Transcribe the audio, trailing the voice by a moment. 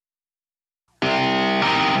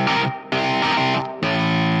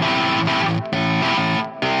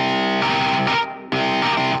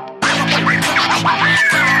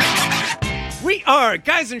are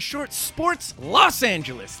Guys in Shorts Sports Los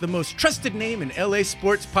Angeles, the most trusted name in LA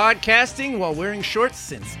sports podcasting while wearing shorts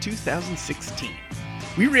since 2016.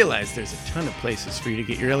 We realize there's a ton of places for you to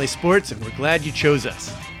get your LA sports, and we're glad you chose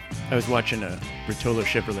us. I was watching a Bertolo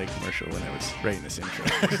Chevrolet commercial when I was writing this intro.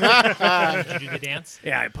 Did you do the dance?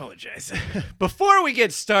 Yeah, I apologize. Before we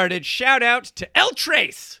get started, shout out to El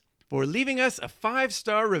Trace for leaving us a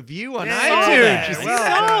 5-star review on iTunes. You see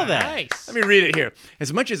that? Nice. Let me read it here.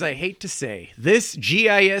 As much as I hate to say, this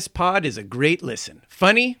GIS pod is a great listen.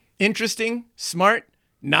 Funny, interesting, smart,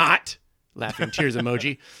 not. Laughing tears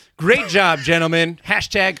emoji. Great job, gentlemen.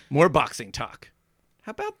 Hashtag more boxing talk.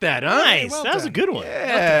 How about that, huh? Nice. well That was a done. good one.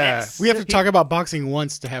 Yeah. We have to talk about boxing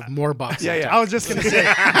once to have more boxing. Yeah. I was just going to say,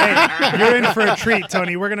 hey, you're in for a treat,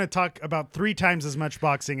 Tony. We're going to talk about 3 times as much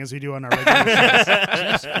boxing as we do on our regular shows.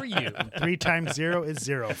 Just for you. 3 times 0 is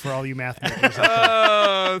 0 for all you math makers.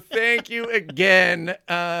 Oh, thank you again.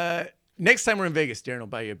 Next time we're in Vegas, Darren will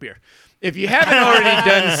buy you a beer. If you haven't already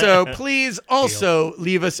done so, please also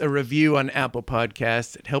leave us a review on Apple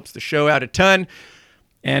Podcasts. It helps the show out a ton,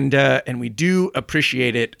 and we do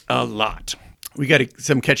appreciate it a lot. We got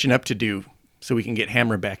some catching up to do so we can get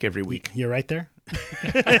Hammer back every week. You're right there. You're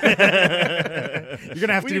going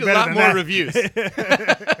to have to We do need better a lot than more that. reviews.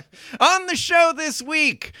 On the show this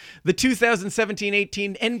week, the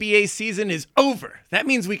 2017-18 NBA season is over. That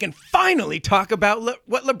means we can finally talk about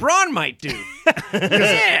what LeBron might do.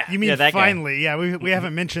 Yeah. You mean Yeah, that guy. finally? Yeah, we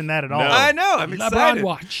haven't mentioned that at all. I know. I'm excited. LeBron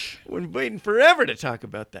watch. We're waiting forever to talk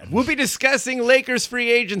about that. We'll be discussing Lakers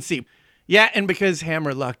free agency. Yeah, and because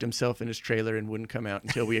Hammer locked himself in his trailer and wouldn't come out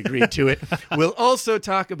until we agreed to it, we'll also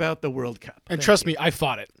talk about the World Cup. And trust me, I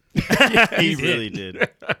fought it. He really did.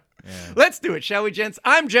 Let's do it, shall we, gents?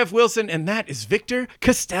 I'm Jeff Wilson, and that is Victor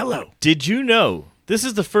Costello. Did you know this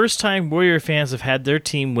is the first time Warrior fans have had their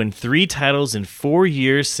team win 3 titles in 4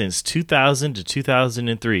 years since 2000 to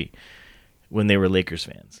 2003 when they were Lakers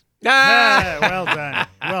fans? Ah, Well done.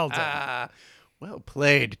 Well done. well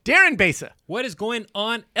played. Darren Besa, What is going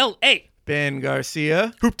on, L.A.? Ben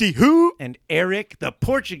Garcia, Hoopty hoo. and Eric, the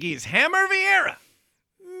Portuguese Hammer Vieira.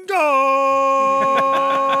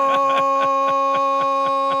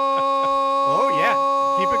 Oh, yeah.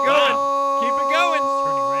 Keep it going. Keep it going.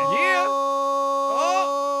 Yeah.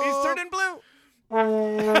 Oh, he's turning blue.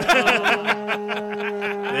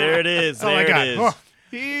 There it is. That's all I got. Oh,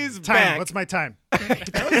 He's time. back. What's my time? no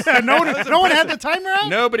one had the timer out?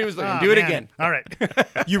 Nobody was looking. Oh, Do it man. again. All right.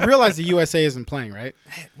 You realize the USA isn't playing, right?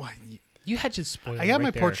 You had to spoil I got right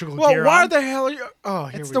my there. Portugal Well, gear why on. the hell are you? Oh,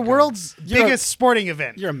 here It's we the go. world's You're- biggest sporting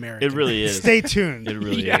event. You're American. It really is. Stay tuned. It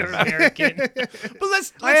really You're is. American. But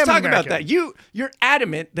let's I am talk about American. that. You're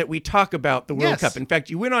adamant that we talk about the World Yes. Cup. In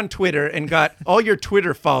fact, you went on Twitter and got all your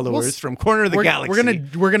Twitter followers from corner of the galaxy.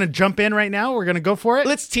 We're gonna jump in right now. We're gonna go for it.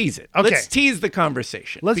 Let's tease it. Okay. Let's tease the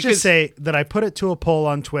conversation. Let's Because- just say that I put it to a poll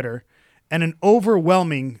on Twitter, and an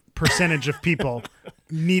overwhelming percentage of people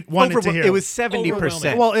wanted to hear. It was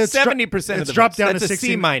 70%. well, it's 70% of it's the dropped votes. down That's to a 60,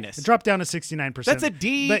 C minus. It dropped down to 69%. That's a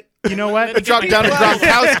D. But you know what? It dropped down to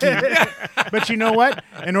Gronkowski. But you know what?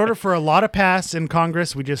 In order for a law to pass in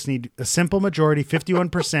Congress, we just need a simple majority,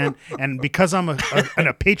 51%. And because I'm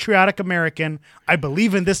a patriotic American, I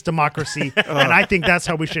believe in this democracy, and I think that's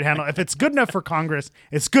how we should handle it. If it's good enough for Congress,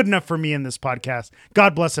 it's good enough for me in this podcast.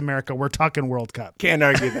 God bless America. We're talking World Cup. Can't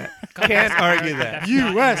argue that. Can't argue that.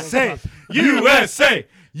 USA! USA!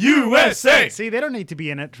 USA! See, they don't need to be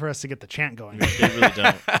in it for us to get the chant going. They really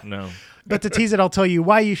don't. No. But to tease it, I'll tell you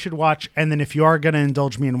why you should watch, and then if you are going to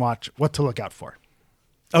indulge me and watch, what to look out for.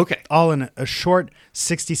 Okay. All in a short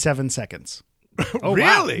 67 seconds. Oh,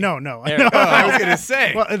 really? No. Oh, I was going to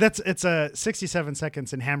say. Well, it's 67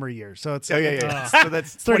 seconds in Hammer year, so it's yeah. So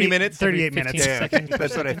that's 20 minutes? 38 15 minutes. seconds.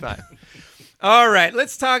 That's what I thought. All right,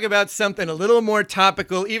 let's talk about something a little more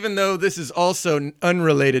topical, even though this is also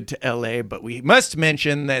unrelated to LA, but we must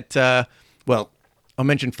mention that, I'll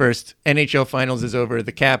mention first, NHL Finals is over.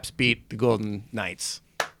 The Caps beat the Golden Knights.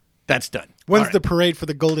 That's done. When's All right. the parade for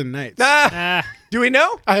the Golden Knights? Do we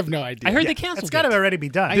know? I have no idea. I heard they canceled It's got to it. already be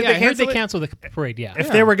done. Yeah, I heard they cancel it? canceled the parade, yeah. If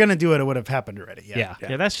they were going to do it, it would have happened already. yeah.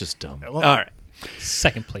 Yeah, that's just dumb. All right.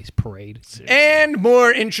 Second place parade. And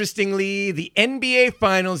more interestingly, the NBA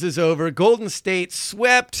Finals is over. Golden State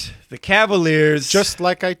swept the Cavaliers. Just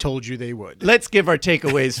like I told you they would. Let's give our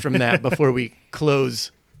takeaways from that before we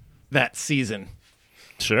close that season.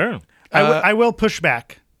 Sure. I will push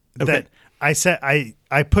back Okay. that I said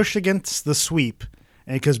I pushed against the sweep,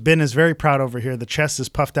 and because Ben is very proud over here, the chest is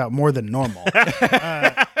puffed out more than normal.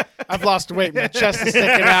 I've lost weight. My chest is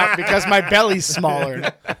sticking out because my belly's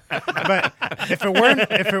smaller. But if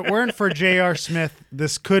it weren't for J.R. Smith,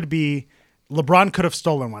 this could be LeBron could have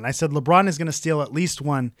stolen one. I said LeBron is going to steal at least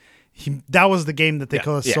one. That was the game that they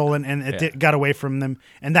could have stolen, and it got away from them.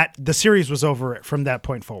 And that the series was over from that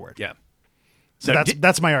point forward. Yeah. So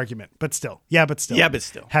that's my argument. But still. Yeah, but still.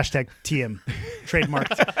 Hashtag TM.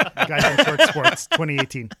 Trademarked. Guys on Short Sports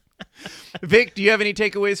 2018. Vic, do you have any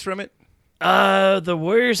takeaways from it? The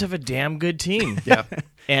Warriors have a damn good team. Yeah.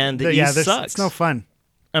 And the East sucks. It's no fun.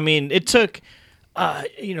 I mean, it took,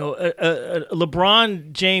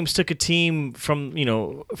 LeBron James took a team from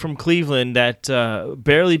Cleveland that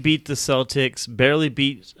barely beat the Celtics, barely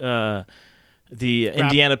beat the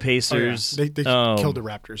Indiana Pacers. They killed the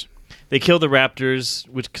Raptors. They killed the Raptors,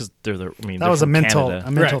 because that was a mental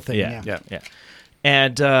Canada. thing. Yeah.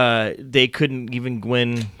 And they couldn't even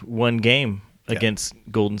win one game against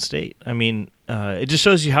Golden State. I mean, it just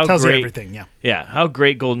shows you how Tells great you everything. Yeah, how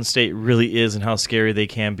great Golden State really is and how scary they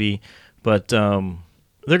can be. But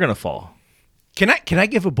they're gonna fall. Can I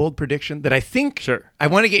give a bold prediction that I think? Sure. I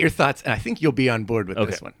want to get your thoughts, and I think you'll be on board with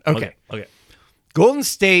this one. Okay. Golden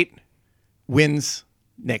State wins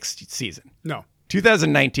next season. No.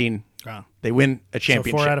 2019. Wow. They win a So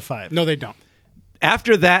championship. 4 out of 5. No, they don't.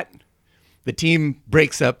 After that, the team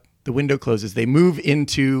breaks up. The window closes. They move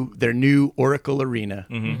into their new Oracle Arena.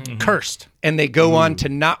 Cursed. And they go on to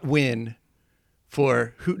not win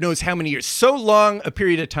for who knows how many years. So long a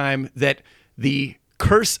period of time that the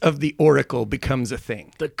curse of the Oracle becomes a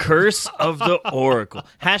thing. The curse of the Oracle.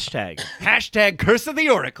 Hashtag curse of the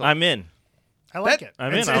Oracle. I'm in. I like it.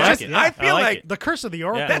 I'm in. It's I like just- it. I feel like like it. The Curse of the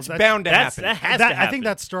Oracle. Yeah. that's bound to happen. That has to happen. I think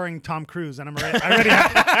that's starring Tom Cruise, and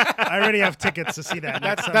I already have tickets to see that.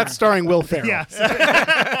 That's starring Will Ferrell. Yeah.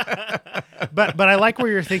 But I like where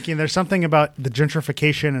you're thinking. There's something about the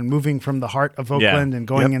gentrification and moving from the heart of Oakland and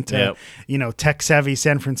going into tech savvy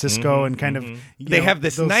San Francisco and kind of They have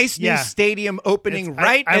this nice new stadium opening It's-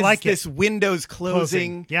 right I as like this window's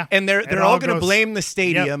closing. Yeah. And they're It all all going to goes- blame the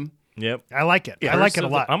stadium. Yep. I like it. I like it a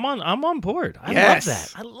lot. I'm on board. I Yes. love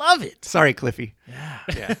that. I love it. Sorry, Cliffy.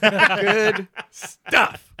 Yeah. Good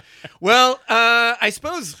stuff. Well, I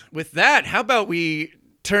suppose with that, how about we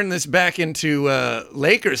turn this back into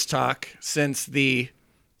Lakers talk? Since the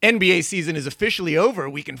NBA season is officially over,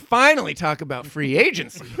 we can finally talk about free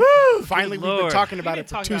agency. Finally, we've been Lord. talking about it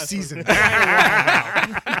for 2 seasons.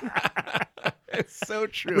 It's so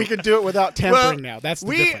true. We can do it without tampering now. That's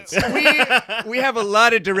the difference. we have a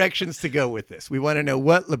lot of directions to go with this. We want to know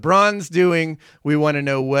what LeBron's doing. We want to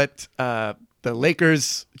know what the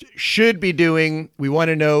Lakers should be doing. We want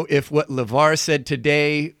to know if what LeVar said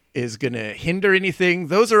today is going to hinder anything.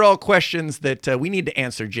 Those are all questions that we need to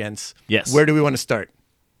answer, gents. Yes. Where do we want to start?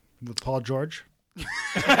 With Paul George. The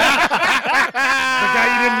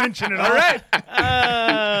guy you didn't mention at all. All right.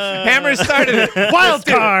 Hammer started it. Wild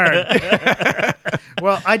card.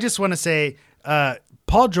 Well, I just want to say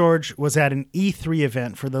Paul George was at an E3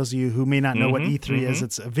 event. For those of you who may not know what E3 is,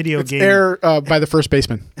 it's a video game. Air by the first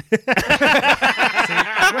baseman.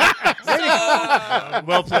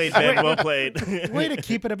 Well played, Ben. Well played. Way to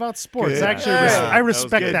keep it about sports. Good. Actually, Yeah. I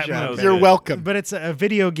respect Good that job. move. You're welcome. But it's a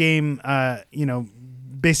video game,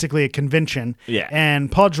 basically a convention. Yeah.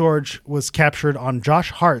 And Paul George was captured on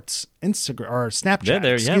Josh Hart's Instagram or Snapchat. Yeah,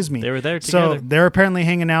 they're- excuse yeah, me. they were there So together. they're apparently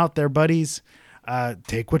hanging out. They're buddies.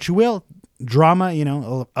 Take what you will.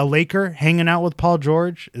 Drama, a Laker hanging out with Paul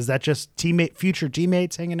George. Is that just future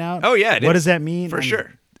teammates hanging out? Oh, yeah, it What is. does that mean? For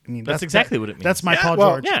sure. I mean, That's exactly what it means. That's my Yeah. Paul Well,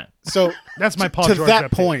 George. Yeah. So That's my Paul to George that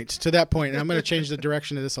update. point, and I'm going to change the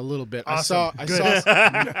direction of this a little bit. Awesome. I Good.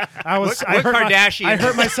 saw What I Kardashian?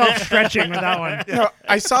 hurt myself stretching with that one. no,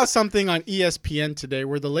 I saw something on ESPN today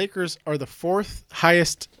where the Lakers are the 4th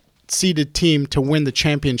highest seeded team to win the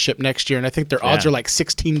championship next year, and I think their odds Yeah. are like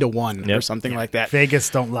 16-1 or Yep. something like that. Vegas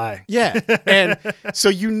don't lie. Yeah, and so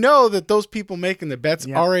that those people making the bets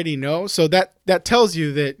Yeah. already know. So that tells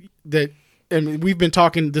you that. And we've been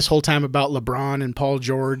talking this whole time about LeBron and Paul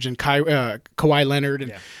George and Kawhi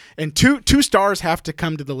Leonard, and two stars have to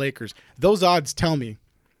come to the Lakers. Those odds tell me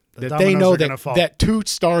that they dominoes know are gonna fall. that 2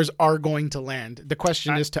 stars are going to land. The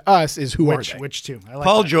question is to us is who are they? Which two? I like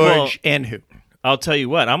Paul that. George and who? I'll tell you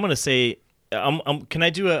what. I'm gonna say. Can I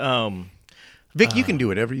do a Vic, you can do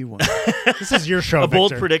whatever you want. This is your show, a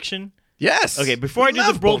bold Victor. prediction? Yes. Okay, before I do the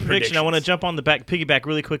Love bold prediction, I want to predictions. jump on the piggyback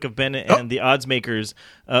really quick of Ben and the odds makers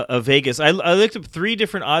of Vegas. I looked up 3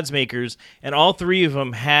 different odds makers, and all 3 of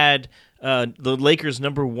them had the Lakers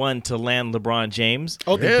number 1 to land LeBron James.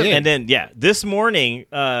 Oh, they did. And then this morning,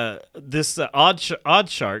 this Odd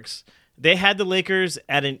Sharks, they had the Lakers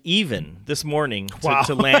at an even this morning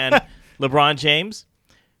to land LeBron James.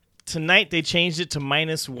 Tonight they changed it to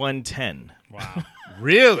 -110. Wow.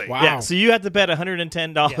 Really? Wow. Yeah, so you have to bet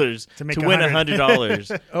 $110 to make to win $100.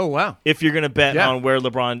 $100 Oh, wow. if you're going to bet Yeah. on where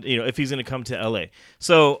LeBron, if he's going to come to LA.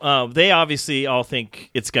 So they obviously all think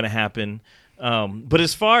it's going to happen. But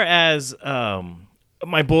as far as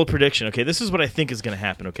my bold prediction, okay, this is what I think is going to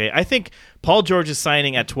happen, okay? I think Paul George is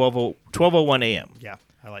signing at 12:01 a.m. Yeah,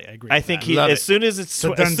 I agree. I with think that. as soon as a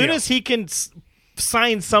done as soon deal. as he can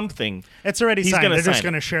sign something, It's already he's signed. gonna They're just sign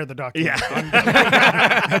going it. to share the document. Yeah.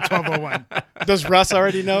 At 12:01. Does Russ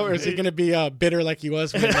already know, or is he going to be bitter like he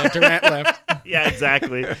was when Durant left? yeah,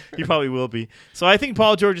 exactly. He probably will be. So I think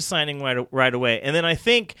Paul George is signing right away, and then I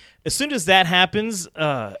think as soon as that happens,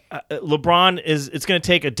 LeBron it's going to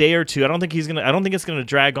take a day or two. I don't think it's going to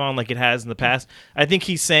drag on like it has in the past. I think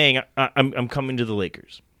he's saying I'm coming to the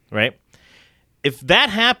Lakers, right? If that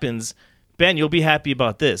happens, Ben, you'll be happy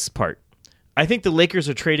about this part. I think the Lakers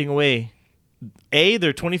are trading away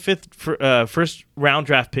their 25th first round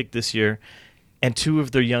draft pick this year, and 2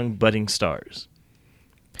 of their young budding stars.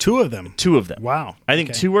 2 of them. 2 of them. Wow. I think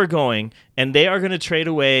Okay. 2 are going, and they are going to trade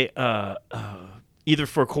away either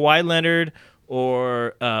for Kawhi Leonard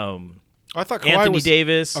or I thought Kawhi Anthony was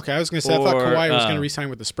Davis. Okay, I was going to say I thought or, Kawhi was going to re-sign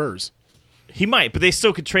with the Spurs. He might, but they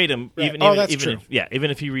still could trade him. Right. Even, Oh, even, that's even true.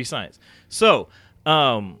 Even if he resigns. So,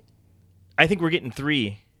 I think we're getting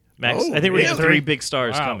 3, Max. Oh, I think we're getting really? 3 big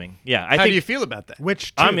stars Wow. coming. Yeah, I How think do you feel about that?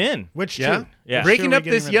 Which 2? I'm in. Which 2? Yeah? Yeah. Breaking Sure, up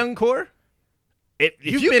we're this getting young core? If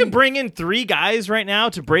You've you been- can bring in 3 guys right now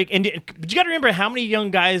to break, but you got to remember how many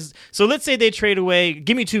young guys. So let's say they trade away.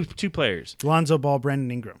 Give me two players: Lonzo Ball,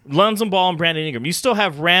 Brandon Ingram. Lonzo Ball and Brandon Ingram. You still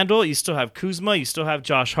have Randall. You still have Kuzma. You still have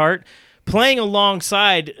Josh Hart playing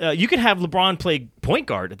alongside. You could have LeBron play point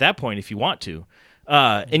guard at that point if you want to.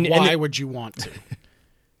 Why would you want to?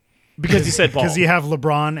 Because you said Ball. Because you have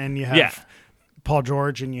LeBron and you have Yeah. Paul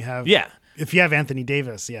George and you have Yeah. If you have Anthony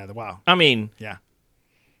Davis, wow. I mean, Yeah.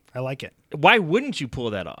 I like it. why wouldn't you pull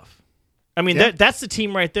that off? I mean, Yeah. that's the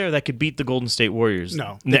team right there that could beat the Golden State Warriors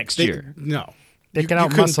No. next They- year. No. They You- can you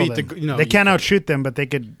couldn't outmuscle beat them. the- no, they you can't couldn't. outshoot them, but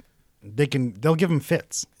they'll give them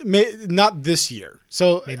fits. Not this year.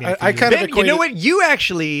 So Maybe I, in a I few kind of Ben, you equated, know what? You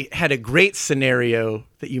actually had a great scenario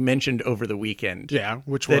that you mentioned over the weekend. Yeah,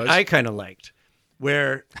 which that was I kind of liked,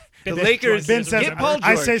 where the Lakers Ben says get Paul George.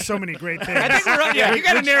 I say so many great things. I think we're on. Yeah, you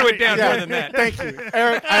got to narrow it down more than that. Thank you,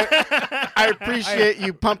 Eric. I appreciate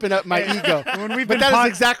you pumping up my ego. When we've But been that pod-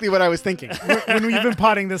 is exactly what I was thinking. when we've been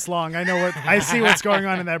potting this long, I see what's going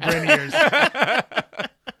on in that brain of yours.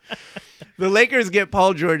 The Lakers get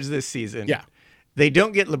Paul George this season. Yeah. They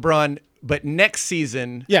don't get LeBron, but next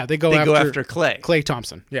season, Yeah, they go after Clay. Klay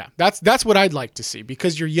Thompson. Yeah, that's what I'd like to see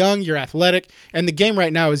because you're young, you're athletic, and the game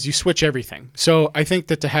right now is you switch everything. So I think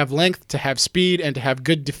that to have length, to have speed, and to have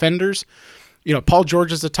good defenders, Paul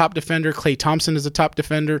George is a top defender, Klay Thompson is a top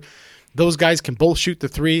defender. Those guys can both shoot the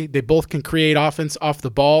 3. They both can create offense off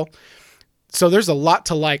the ball. So there's a lot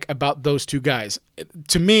to like about those 2 guys.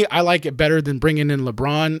 To me, I like it better than bringing in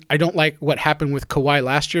LeBron. I don't like what happened with Kawhi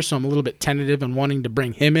last year, so I'm a little bit tentative in wanting to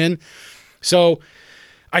bring him in. So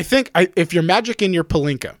I think if you're Magic and you're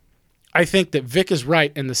Pelinka, I think that Vic is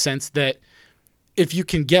right in the sense that if you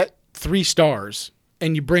can get 3 stars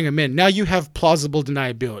and you bring them in, now you have plausible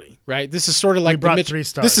deniability, right? This is sort of like brought Mitch, 3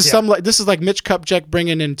 stars, This is yeah. this is like Mitch Kupchak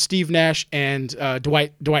bringing in Steve Nash and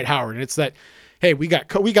Dwight Howard, and it's that, hey, we got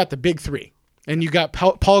the big 3. And you got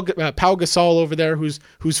Pau Gasol over there, who's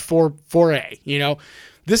 4A.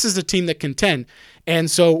 This is a team that can contend.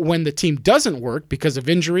 And so when the team doesn't work because of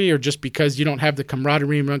injury or just because you don't have the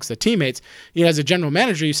camaraderie amongst the teammates, as a general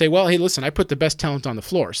manager, you say, well, hey, listen, I put the best talent on the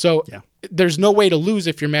floor. So there's no way to lose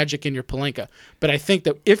if you're Magic and you're Pelinka. But I think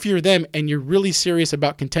that if you're them and you're really serious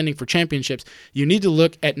about contending for championships, you need to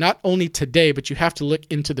look at not only today, but you have to look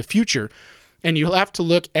into the future. And you'll have to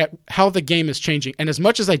look at how the game is changing. And as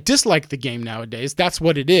much as I dislike the game nowadays, that's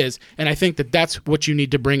what it is. And I think that that's what you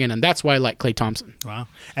need to bring in. And that's why I like Klay Thompson. Wow.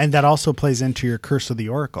 And that also plays into your curse of the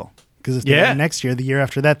Oracle. Because if they Yeah. win next year, the year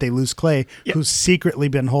after that, they lose Clay, who's secretly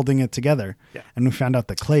been holding it together. Yeah. And we found out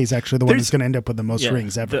that Clay's actually the one There's- who's going to end up with the most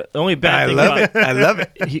rings ever. The only bad I thing love about it. I love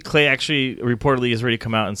it. Clay actually reportedly has already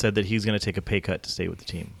come out and said that he's going to take a pay cut to stay with the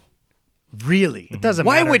team. Really? It doesn't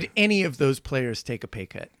Why matter. would any of those players take a pay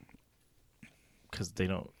cut? Because they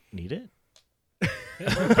don't need it.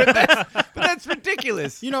 But that's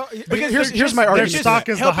ridiculous. Because here's they're my they're argument. just stock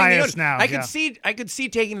is the helping highest owners. now, I yeah. could see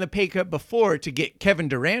taking the pay cut before to get Kevin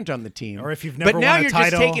Durant on the team, Or if you've never But now won a you're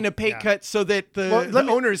title, just taking a pay yeah. cut so that the, Well, let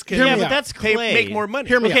me- owners can hear Yeah, me but out. that's Clay. make more money.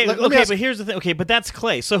 Hear me Okay, out. Let me okay, ask- but here's the thing. Okay, but that's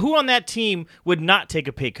Clay. So who on that team would not take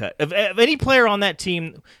a pay cut? If any player on that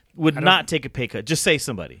team would not take a pay cut, just say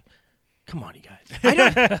somebody. Come on, you guys. I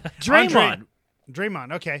don't. Draymond.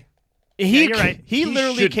 Draymond, okay. He you're right. he He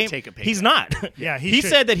literally shouldn't came. take a pay He's cut. not. Yeah, he he should.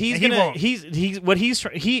 said that he's And he gonna. won't. He's what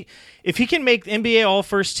he if he can make the NBA All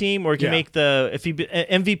First Team or he can Yeah. make the if he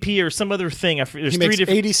MVP or some other thing. There's He three makes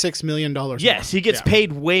different. $86 million. Yes, he gets Yeah.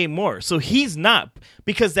 paid way more. So he's not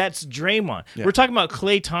because that's Draymond. We're talking about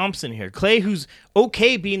Klay Thompson here. Klay, who's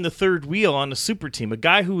okay being the third wheel on a super team, a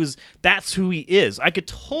guy who is that's who he is. I could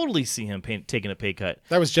totally see him taking a pay cut.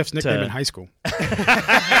 That was Jeff's nickname in high school.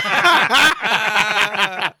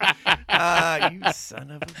 You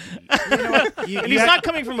son of a. And he's not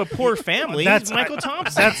coming from a poor family. That's- He's Michael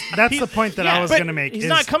Thompson. That's the point that I was going to make. He's is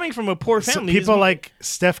not coming from a poor so family. people He's- like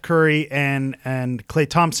Steph Curry and Klay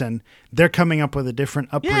Thompson, they're coming up with a different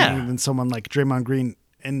upbringing Yeah. than someone like Draymond Green.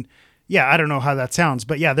 And yeah, I don't know how that sounds,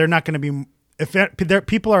 but yeah, they're not going to be. If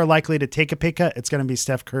people are likely to take a pay cut, it's going to be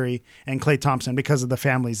Steph Curry and Klay Thompson because of the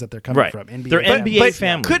families that they're coming Right. from. They're families. NBA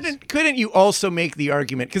families. Couldn't you also make the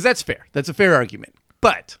argument, because that's fair. That's a fair argument.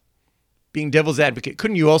 But being devil's advocate,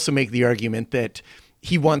 couldn't you also make the argument that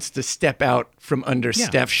he wants to step out from under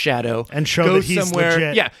Steph's shadow And show go that he's somewhere,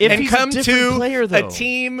 legit. yeah, If and he's a come different to player, a though.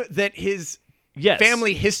 team that his Yes.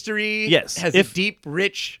 family history Yes. has If- a deep,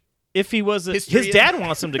 rich. If he was History his dad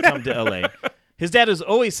wants him to come to LA. His dad has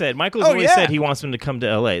always said Michael's Oh, always yeah. said he wants him to come to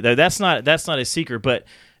LA. That's not a secret, but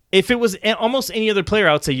if it was almost any other player,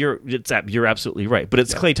 I would say you're absolutely right. But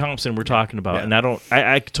it's Klay Thompson we're talking about, Yeah. and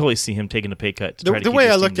I could totally see him taking a pay cut. To try to The keep way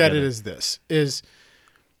his I team look at it together. is this: is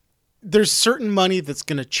there's certain money that's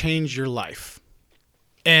going to change your life,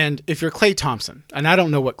 and if you're Klay Thompson, and I don't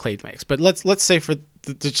know what Klay makes, but let's say for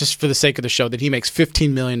just for the sake of the show that he makes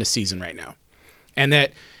 $15 million a season right now, and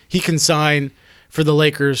that he can sign for the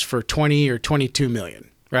Lakers for $20 or $22 million,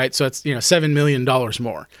 right? So it's $7 million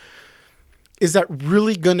more. Is that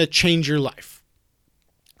really going to change your life?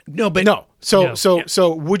 No, but No. So No.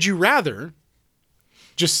 so would you rather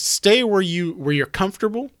just stay where you're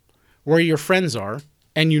comfortable, where your friends are,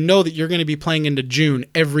 and you know that you're going to be playing into June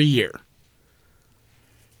every year?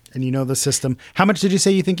 And you know the system. How much did you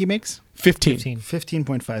say you think he makes? 15.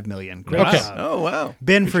 15.5 million. Great Okay. job. Oh wow.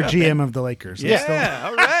 Ben for GM of the Lakers. Yeah.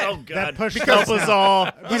 All right. Oh God, push help us all.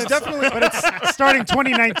 He's definitely, but it's starting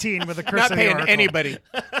 2019 with a curse Not of the paying Oracle. anybody.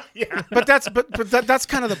 But that's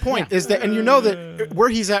kind of the point is that, and you know that where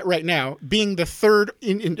he's at right now, being the third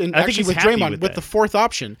in I think actually he's with happy Draymond with with that. the fourth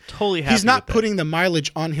option, Totally he's happy not with that. putting the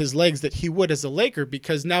mileage on his legs that he would as a Laker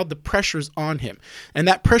because now the pressure's on him, and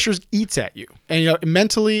that pressure eats at you, and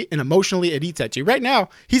mentally and emotionally it eats at you. Right now,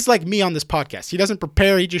 he's like me on this podcast. He doesn't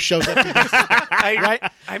prepare; he just shows up.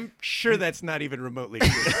 I'm sure that's not even remotely true.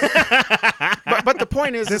 but the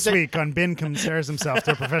point is This that week on Ben compares himself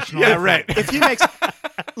to a professional. Yeah, athlete. right. if he makes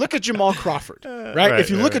look at Jamal Crawford, right? If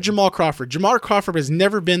you look at Jamal Crawford has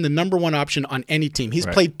never been the number one option on any team. He's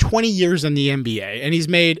played 20 years in the NBA and he's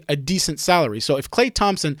made a decent salary. So if Klay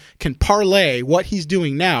Thompson can parlay what he's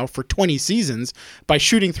doing now for 20 seasons by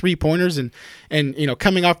shooting 3-pointers and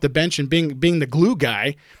coming off the bench and being the glue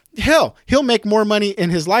guy, hell, he'll make more money in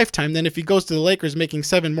his lifetime than if he goes to the Lakers making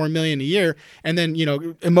 $7 more million a year and then,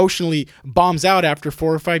 emotionally bombs out after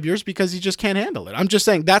 4 or 5 years because he just can't handle it. I'm just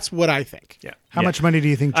saying that's what I think. Yeah. How much money do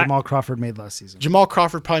you think Jamal Crawford made last season? Jamal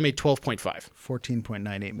Crawford probably made 12.5.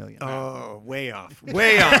 14.98 million. Oh, way off.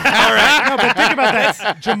 Way off. All right. No, but think about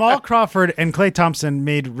that. Jamal Crawford and Klay Thompson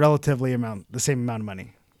made relatively the same amount of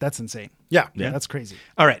money. That's insane. Yeah. That's crazy.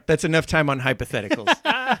 All right. That's enough time on hypotheticals.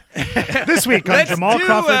 This week on Jamal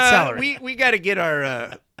Crawford's salary. We got to get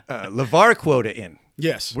our LeVar quota in.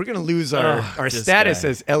 Yes. We're going to lose our this status guy.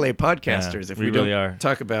 as LA podcasters Yeah, if we we really don't are.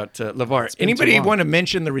 talk about LeVar. been Anybody too long. want to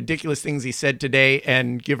mention the ridiculous things he said today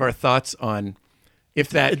and give our thoughts on if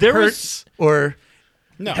that There hurts or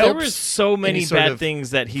No. There helps were so many any sort bad of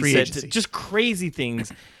things that he free said, agency? just crazy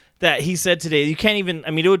things that he said today. You can't even.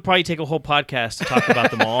 I mean, it would probably take a whole podcast to talk about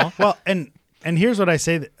them all. Well, and here's what I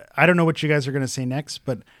say. I don't know what you guys are going to say next,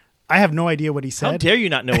 but I have no idea what he How said. dare you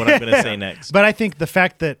not know what I'm going to say next? But I think the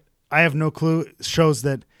fact that I have no clue shows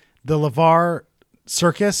that the LeVar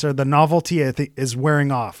circus or the novelty, I think, is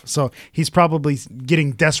wearing off. So he's probably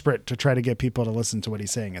getting desperate to try to get people to listen to what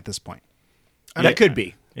he's saying at this point. that could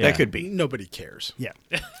be. Yeah. That could be. Nobody cares. Yeah.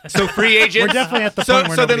 So free agents. We're definitely at the so, point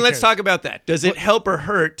where so then nobody let's cares. talk about that. Does it help or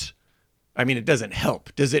hurt? I mean, it doesn't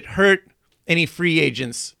help. Does it hurt any free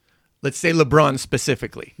agents? Let's say LeBron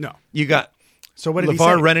specifically. No. You got So what did he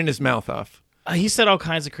LeVar say? running his mouth off. He said all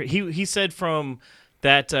kinds of he said from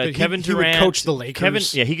that he- Kevin he would Durant coach the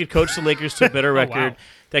Lakers. he could coach the Lakers to a better record.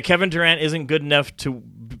 That Kevin Durant isn't good enough to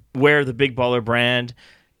wear the big baller brand.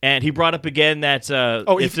 And he brought up again that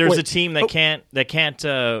if there's a team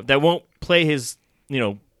that won't play his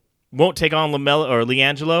won't take on LaMelo or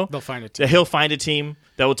LiAngelo, They'll find a that team. he'll find a team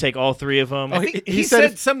that will take all three of them. Oh, I think he he said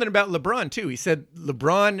said if- something about LeBron too. He said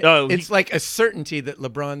LeBron. Oh, it's like a certainty that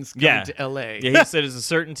LeBron's coming to LA. Yeah, he said it's a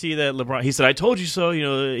certainty that LeBron. He said, "I told you so."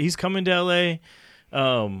 He's coming to LA.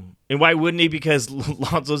 And why wouldn't he? Because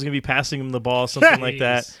Lonzo's gonna be passing him the ball, something like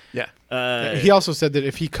that. Yeah. He also said that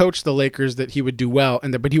if he coached the Lakers, that he would do well,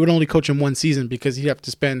 but he would only coach them one season because he'd have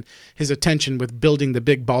to spend his attention with building the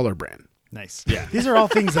big baller brand. Nice. Yeah. These are all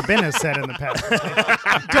things that Ben has said in the past.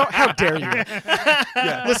 How dare you?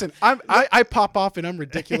 Listen, I pop off and I'm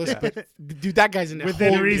ridiculous, but dude, that guy's in a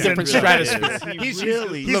Within whole reason, different really. stratosphere. He's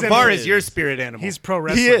really. he's LeVar a- is your spirit animal. He's pro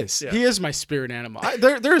wrestling. He is. He is my spirit animal.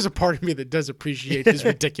 There is a part of me that does appreciate his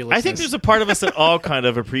ridiculousness. I think there's a part of us that all kind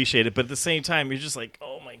of appreciate it, but at the same time, you're just like,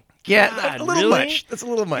 oh my yeah, God, a little really? much. That's a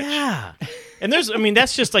little much. yeah. And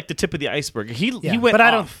that's just like the tip of the iceberg. He went but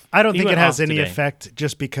off. I don't He think it went has off any today. effect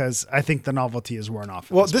just because I think the novelty is worn off.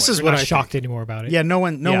 at Well, this this point. is We're what not I shocked think. anymore about it. Yeah, no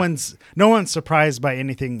one's surprised by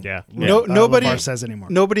anything. Yeah. Nobody LeVar says anymore.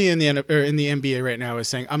 Nobody in the NBA right now is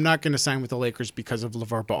saying I'm not going to sign with the Lakers because of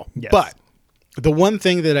LeVar Ball. Yes. But the one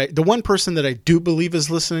person that I do believe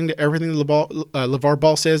is listening to everything LeVar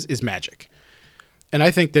Ball says is Magic, and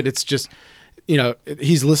I think that it's just.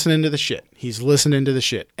 He's listening to the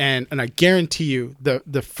shit. And I guarantee you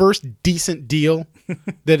the first decent deal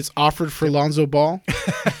that is offered for Lonzo Ball,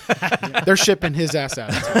 they're shipping his ass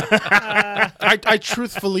out. I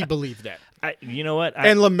truthfully believe that. You know what?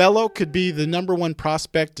 And LaMelo could be the number one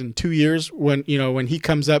prospect in 2 years when he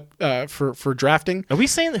comes up for drafting. Are we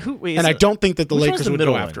saying that who? Wait, And I don't think that the which one's Lakers the would go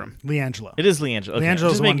middle after one? him. LiAngelo. It is LiAngelo. Okay, LiAngelo's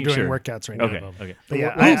just the one making doing sure. workouts right now. Okay. But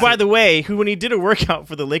yeah, Who, by the way, when he did a workout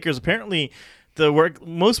for the Lakers, apparently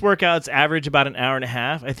most workouts average about an hour and a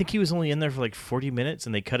half. I think he was only in there for like 40 minutes,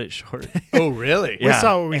 and they cut it short. Oh, really? we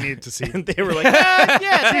saw what we needed to see. And they were like, yeah,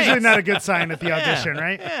 It's usually thanks. not a good sign at the audition,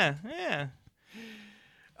 right? Yeah.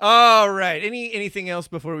 All right. Anything else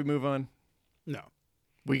before we move on? No.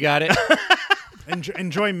 We got it.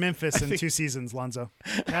 Enjoy Memphis in 2 seasons, Lonzo.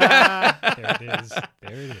 There it is.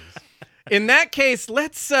 There it is. In that case,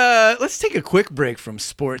 let's take a quick break from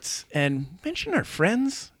sports and mention our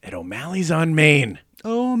friends at O'Malley's on Main.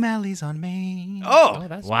 O'Malley's on Main. Oh,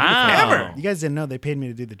 That's Wow. Hammer. You guys didn't know they paid me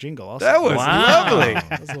to do the jingle also. that was Wow. lovely.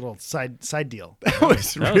 That was a little side deal. That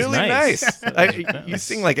was That was really nice. nice. That was You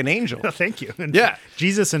sing like an angel. Thank you. And Yeah.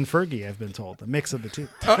 Jesus and Fergie, I've been told. A mix of the two.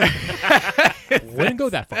 Wouldn't go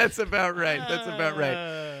that far. That's about right. That's about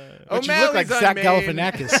right. But you look like O'Malley's on Zach Main.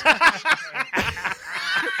 Galifianakis.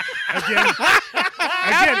 Again,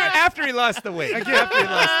 After he lost the weight. After he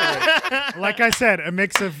lost the weight. like I said, a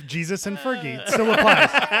mix of Jesus and Fergie. It still applies.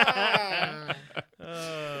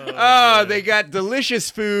 Oh, they got delicious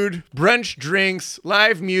food, brunch drinks,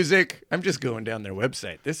 live music. I'm just going down their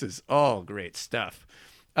website. This is all great stuff.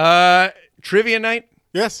 Trivia night.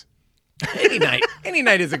 Yes. Any night. Any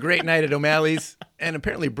night is a great night at O'Malley's. And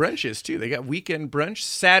apparently brunches, too. They got weekend brunch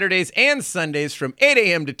Saturdays and Sundays from 8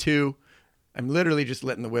 a.m. to 2. I'm literally just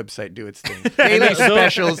letting the website do its thing. Daily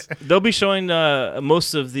specials. They'll be showing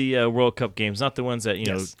most of the World Cup games, not the ones that,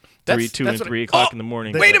 Yes. 2 That's and what- 3 o'clock Oh, in the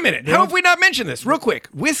morning. Wait a minute. How have we not mentioned this? Real quick.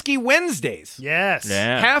 Whiskey Wednesdays. Yes.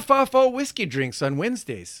 Yeah. Half off all whiskey drinks on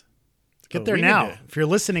Wednesdays. Get Oh, there we now. need to- If you're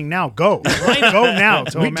listening now, go. Go now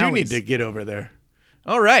to We O'Malley's. do need to get over there.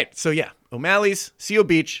 All right. So, yeah, O'Malley's, Seal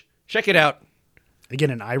Beach. Check it out. Again,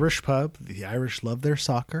 an Irish pub. The Irish love their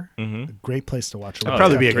soccer. A great place to watch. Oh,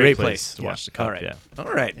 Probably yeah, be a great place. to watch the All cup. right. Yeah.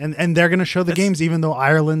 All right. And they're going to show the games even though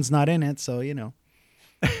Ireland's not in it. So,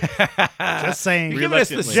 just saying. You're giving us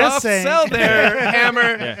the Reluctantly. Just soft saying. sell there, Hammer.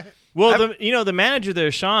 Yeah. Well, the manager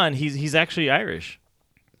there, Sean, he's actually Irish.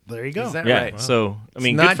 There you go. Is that Yeah. right? So I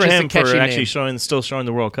mean, not good for just a him for catchy actually name. still showing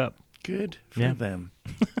the World Cup. Good for Yeah. them.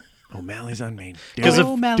 O'Malley's on Main. Because Oh, if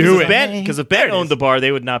O'Malley's do on it, Ben, Main. because if There Ben it owned is. the bar,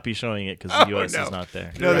 they would not be showing it because Oh, the U.S. no. is not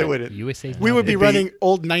there. No, they wouldn't. USA's We not would be in. running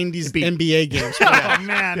old 90s NBA games. Oh,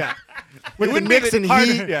 man. With the wouldn't be Knicks the and hard-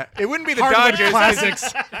 Heat. Yeah, it wouldn't be the Hardwood Dodgers.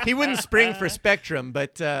 classics. He wouldn't spring for Spectrum,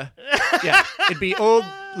 but yeah, it'd be old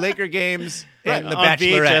Laker games and the on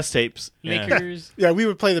Bachelorette. VHS tapes. Yeah. Lakers, Yeah, we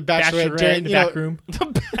would play the Bachelorette, Bachelorette during, in the you know, back room.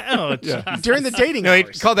 Oh, jeez. during the dating No, he'd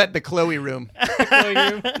hours. call that the Chloe room.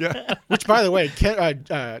 Which, by the way,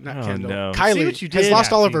 not Oh, Kendall, no. Kylie See what you has did?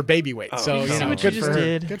 lost Yeah, all see. of her baby weight. so, see you know, what you good just for her.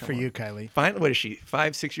 did? Good for you, Kylie. Fine. What is she?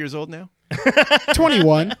 5, 6 years old now?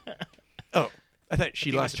 21. Oh, I thought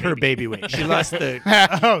she lost her baby weight. She lost the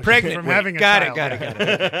Oh, pregnant from weight. having a got child. it.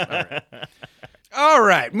 All right. All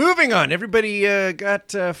right. Moving on. Everybody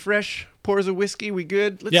got fresh pours of whiskey. We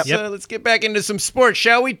good? Let's Yep. let's get back into some sports,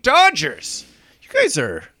 shall we? Dodgers. You guys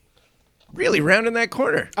are really rounding that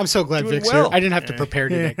corner. I'm so glad Doing Vic's well. here. I didn't have to prepare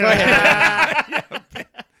today. Go ahead.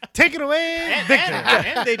 Take it away, Victor.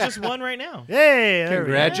 And they just won right now. Hey, there we go.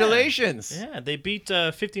 Congratulations. Yeah, they beat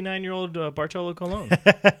 59-year-old Bartolo Colon.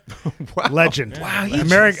 Legend. Wow, he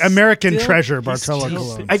American still- treasure, he's Bartolo still-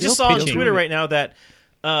 Colon. I just saw on pitching. Twitter right now that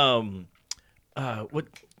what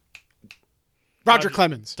Roger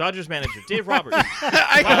Clemens. Dodgers manager Dave Roberts.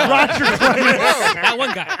 That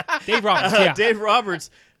one guy, Dave Roberts. Yeah. Dave Roberts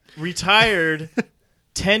retired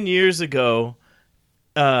 10 years ago,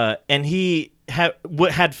 and he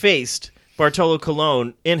had faced Bartolo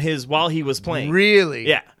Colon while he was playing. Really?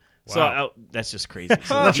 Yeah. So that's just crazy. I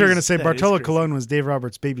thought you were going to say That is Bartolo crazy. Colon was Dave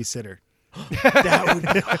Roberts' babysitter. That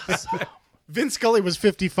would be awesome. Vince Scully was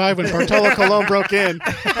 55 when Bartolo Colon broke in.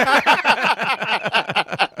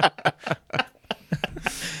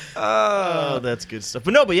 Oh, that's good stuff.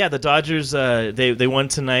 But yeah, the Dodgers they won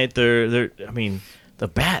tonight. They're I mean, the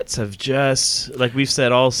bats have just, like we've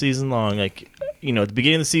said all season long, like, you know, at the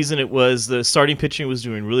beginning of the season it was the starting pitching was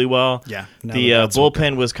doing really well. Yeah. Now The bats are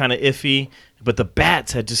bullpen was kind of iffy, but the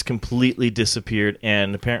bats had just completely disappeared,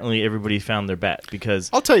 and apparently everybody found their bat because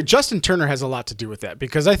I'll tell you, Justin Turner has a lot to do with that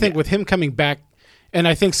because I think with him coming back and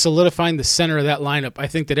I think solidifying the center of that lineup, I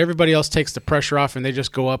think that everybody else takes the pressure off and they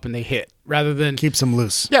just go up and they hit rather than Keeps him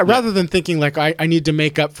loose. rather than thinking like I need to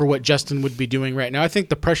make up for what Justin would be doing right now. I think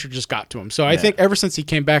the pressure just got to him. So I think ever since he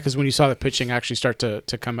came back is when you saw the pitching actually start to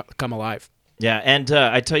come alive. yeah, and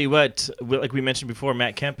I tell you what, like we mentioned before,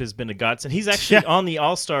 Matt Kemp has been a godsend. He's actually on the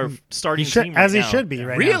All-Star starting team right As he now. should be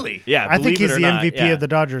right now. Really? Yeah, I think believe it he's or the not, MVP yeah. of the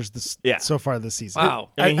Dodgers Yeah. so far this season. Wow.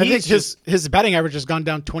 I mean, I think he's his batting average has gone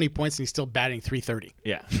down 20 points and he's still batting 330.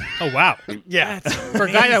 yeah, Oh wow. Yeah. For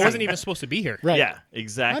a guy that wasn't even supposed to be here. Right. yeah,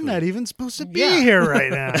 exactly. I'm not even supposed to be here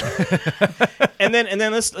right now. And then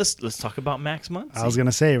let's talk about Max Muncy. I was going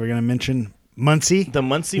to say, we're going to mention Muncy. The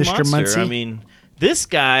Muncy Mr. monster. Muncy. I mean, this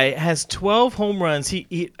guy has 12 home runs.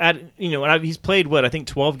 He's played what, I think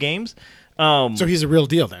 12 games. So he's a real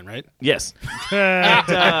deal then, right? Yes.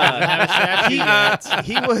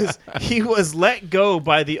 He was let go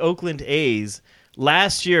by the Oakland A's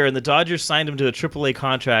last year, and the Dodgers signed him to a AAA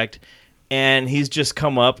contract, and he's just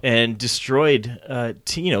come up and destroyed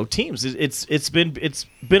teams. It's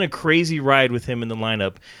been a crazy ride with him in the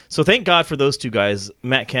lineup. So thank God for those two guys,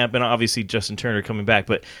 Matt Kemp and obviously Justin Turner coming back.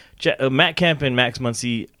 But Matt Kemp and Max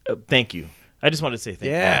Muncy, thank you. I just wanted to say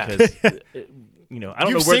thank you because I don't You've know where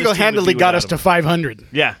this team would single-handedly be got without us to him. 500.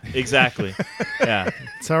 Yeah, exactly. Yeah.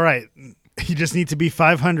 It's all right. You just need to be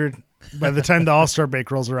 500 by the time the All-Star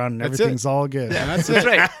break rolls around and That's everything's all good. That's That's it.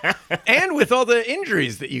 right. And with all the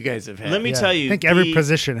injuries that you guys have had. Let me Yeah. tell you, I think every the-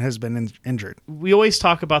 position has been injured. we always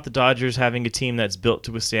talk about the Dodgers having a team that's built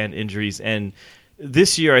to withstand injuries, and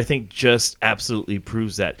this year I think just absolutely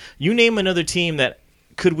proves that. You name another team that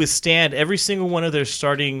could withstand every single one of their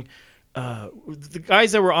starting the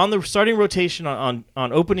guys that were on the starting rotation on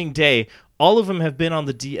opening day. All of them have been on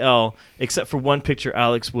the DL except for one pitcher,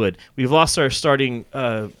 Alex Wood. We've lost our starting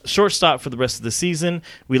shortstop for the rest of the season.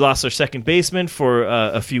 We lost our second baseman for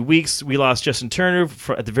a few weeks. We lost Justin Turner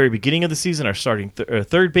at the very beginning of the season, our starting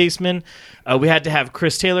third baseman. We had to have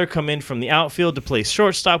Chris Taylor come in from the outfield to play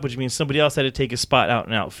shortstop, which means somebody else had to take a spot out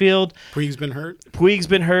in outfield. Puig's been hurt. Puig's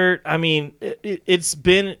been hurt. I mean, it's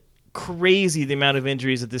been crazy the amount of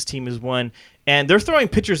injuries that this team has won, and they're throwing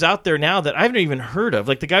pitchers out there now that I haven't even heard of.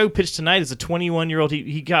 Like the guy who pitched tonight is a 21-year-old.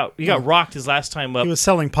 He got rocked his last time up. He was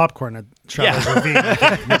selling popcorn at Charles Ravine.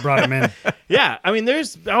 I think they brought him in. Yeah, I mean,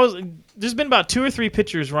 there's been about 2 or 3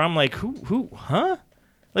 pitchers where I'm like, who, huh?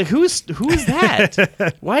 Like who is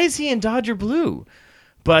that? Why is he in Dodger blue?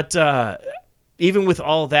 But even with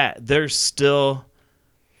all that, they're still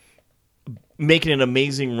making an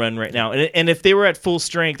amazing run right now. And if they were at full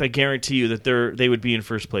strength, I guarantee you that they would be in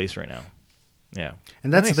first place right now. Yeah.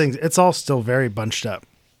 And that's the thing. It's all still very bunched up.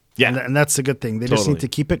 Yeah. And that's the good thing. They just Totally. need to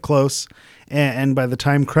keep it close. And by the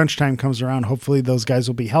time crunch time comes around, hopefully those guys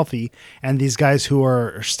will be healthy. And these guys who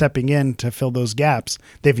are stepping in to fill those gaps,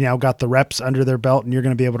 they've now got the reps under their belt, and you're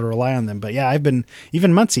going to be able to rely on them. But yeah, even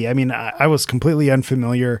Muncy. I mean, I was completely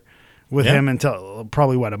unfamiliar with him until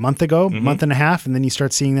probably a month ago, month and a half, and then you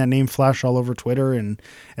start seeing that name flash all over Twitter and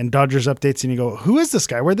Dodgers updates, and you go, who is this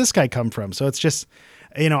guy? Where'd this guy come from? So it's just,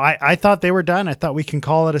 I thought they were done. I thought we can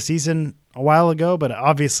call it a season a while ago, but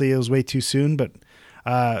obviously it was way too soon. But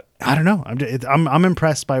I don't know. I'm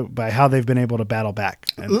impressed by how they've been able to battle back.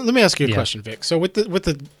 And Let me ask you a question, Vic. So with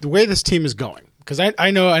the way this team is going, because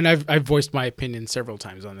I know, and I've voiced my opinion several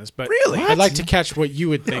times on this, but Really? I'd like to catch what you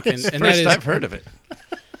would think, and that First is, I've heard of it.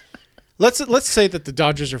 let's say that the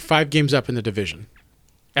Dodgers are 5 games up in the division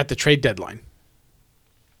at the trade deadline.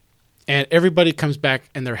 and everybody comes back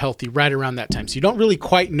and they're healthy right around that time. So you don't really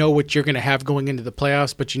quite know what you're going to have going into the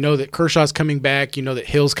playoffs, but you know that Kershaw's coming back, you know that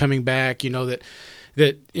Hill's coming back, you know that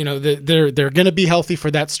they're going to be healthy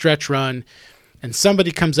for that stretch run, and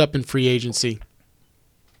somebody comes up in free agency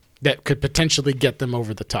that could potentially get them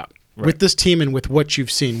over the top. Right. With this team and with what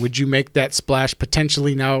you've seen, would you make that splash,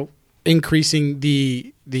 potentially now increasing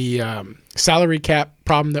the salary cap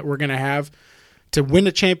problem that we're going to have to win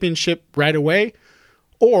a championship right away?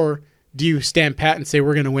 Or do you stand pat and say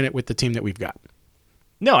we're going to win it with the team that we've got?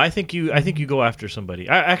 No, I think you go after somebody.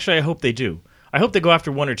 I hope they do. I hope they go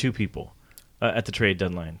after one or two people at the trade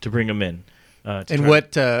deadline to bring them in. And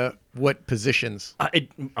what positions? It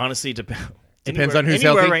honestly depends. Depends on who's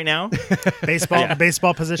anywhere healthy. right now.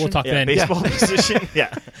 Baseball position. We'll talk then. Baseball position.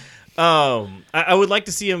 Yeah. I would like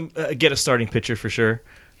to see him get a starting pitcher for sure.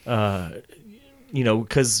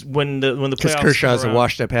 Because when the playoffs Kershaw's come a around-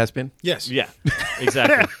 washed-up has-been. Yes. Yeah,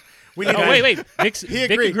 exactly. Wait.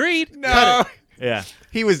 Vic agreed. No, Yeah.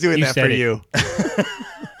 he was doing You that said for it. you.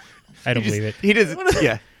 I don't believe it. He doesn't.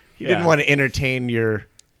 Yeah, he didn't Yeah. want to entertain your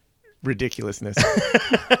ridiculousness.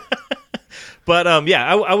 But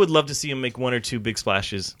I would love to see him make one or two big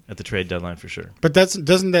splashes at the trade deadline for sure. But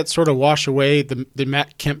doesn't that sort of wash away the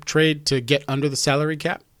Matt Kemp trade to get under the salary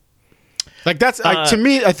cap? Like to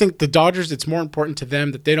me, I think the Dodgers, it's more important to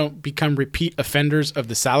them that they don't become repeat offenders of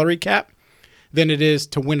the salary cap than it is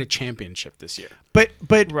to win a championship this year. But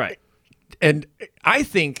Right. and I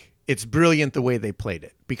think it's brilliant the way they played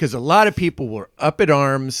it, because a lot of people were up at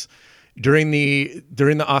arms during the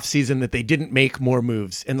offseason that they didn't make more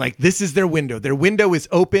moves, and like, this is their window. Their window is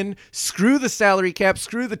open. Screw the salary cap,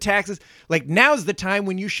 screw the taxes. Like, now's the time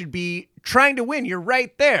when you should be trying to win. You're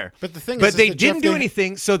right there. But the thing but is they that, didn't Jeff, do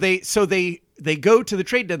anything. So they go to the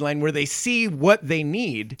trade deadline where they see what they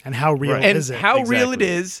need And how real and is it? how real it Exactly.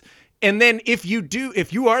 is. And then if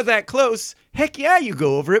you are that close, heck yeah, you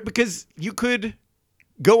go over it, because you could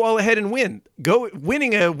go all ahead and win.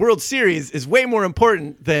 Winning a World Series is way more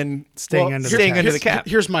important than Staying under the cap.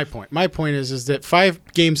 Here's my point. My point is that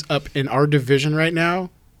 5 games up in our division right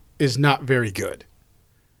now is not very good.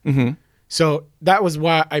 Mm-hmm. So that was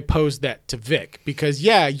why I posed that to Vic, because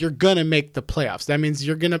you're gonna make the playoffs. That means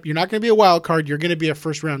you're not gonna be a wild card. You're gonna be a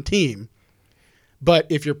first round team. But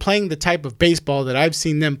if you're playing the type of baseball that I've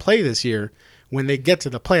seen them play this year, when they get to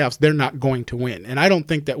the playoffs, they're not going to win. And I don't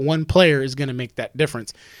think that one player is going to make that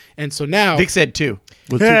difference. And so now, Vic said 2.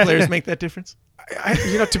 Will 2 players make that difference?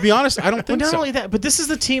 to be honest, I don't But think not so. only that, but this is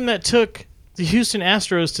the team that took the Houston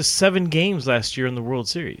Astros to 7 games last year in the World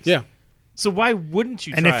Series. Yeah. So why wouldn't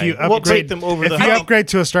you And try if you and upgrade take them over if the you hump? upgrade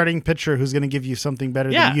to a starting pitcher who's going to give you something better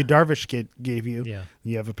Yeah. than you Darvish gave you, Yeah.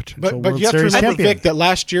 you have a potential But World you have to Series remember, champion. Vic, that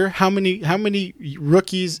last year, how many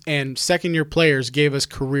rookies and second year players gave us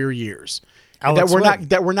career years Alex Wood.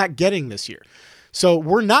 that we're not getting this year. So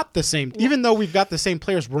we're not the same. Even though we've got the same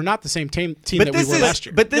players, we're not the same team that we were last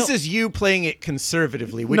year. But this is you playing it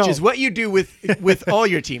conservatively, which No. is what you do with all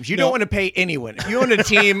your teams. You don't want to pay anyone. If you own a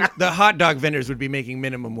team, the hot dog vendors would be making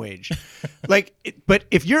minimum wage. But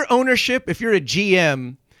if you're ownership, if you're a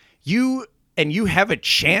GM, you have a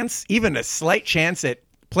chance, even a slight chance at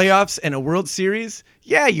playoffs and a World Series,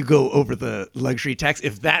 you go over the luxury tax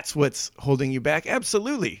if that's what's holding you back.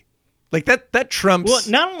 Absolutely. Like that trumps. Well,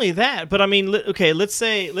 not only that, but I mean, let's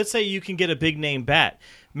say you can get a big name bat.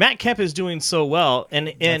 Matt Kemp is doing so well,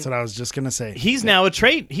 and That's what I was just going to say. he's now a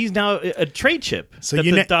trade chip So that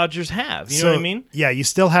you the ne- Dodgers have. You know what I mean? Yeah, you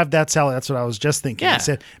still have that salary. That's what I was just thinking. Yeah. I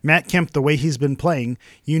said, Matt Kemp, the way he's been playing,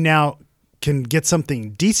 you now can get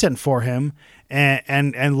something decent for him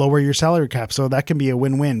and lower your salary cap. So that can be a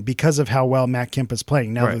win-win because of how well Matt Kemp is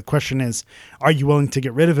playing. Now, the question is, are you willing to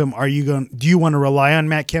get rid of him? Do you want to rely on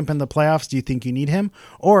Matt Kemp in the playoffs? Do you think you need him?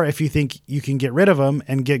 Or if you think you can get rid of him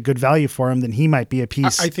and get good value for him, then he might be a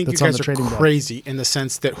piece I think you that's on guys the are trading block. crazy in the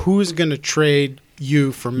sense that who's going to trade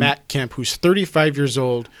you for Matt Kemp, who's 35 years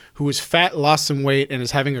old, who is fat, lost some weight, and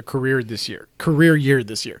is having a career year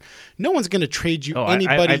this year. No one's going to trade you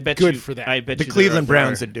anybody I bet good you, for that. I bet the you Cleveland there are-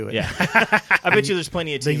 Browns would do it. Yeah, I bet you there's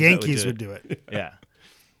plenty of The teams Yankees that would do it. Yeah.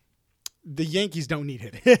 The Yankees don't need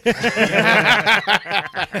him. They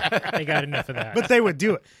got enough of that. But they would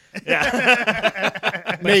do it.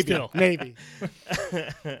 Maybe.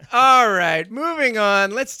 All right, moving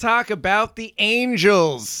on. Let's talk about the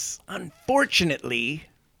Angels. Unfortunately,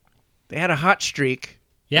 they had a hot streak.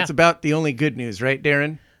 Yeah. That's about the only good news, right,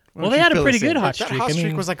 Darren? Why Well, don't they you had a fill pretty us in? good hot That streak. hot I streak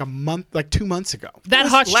mean, was like 2 months ago. that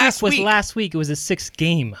was hot streak last was week. last week. It was a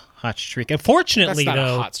 6-game hot streak. That's Unfortunately, not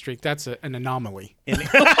though, a hot streak. That's an anomaly.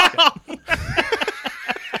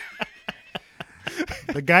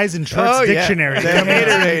 The guys in Shorts Oh, yeah. Dictionary The coming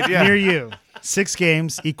haterade, yeah. near you. 6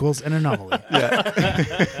 games equals an anomaly.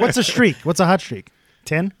 Yeah. What's a streak? What's a hot streak?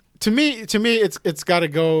 10? To me, it's got to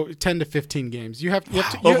go 10 to 15 games. You have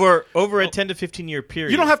to over a 10 to 15 year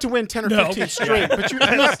period. You don't have to win 10 or 15 straight, but you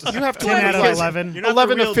have to 10 win out of like 11. You're not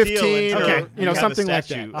 11 the to real deal 15 until or, you you know, have something like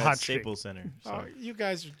statue that. A at hot streak. Staples Center. Oh, you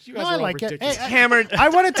guys No, are I all like it. ridiculous. Hey, Hammered. I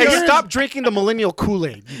wanted to Hey, hear stop drinking the millennial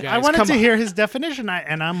Kool-Aid, you guys. I wanted Come to on. hear his definition,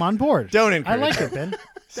 and I'm on board. Don't I encourage like it. it, Ben.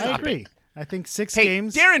 I agree. I think 6 Hey,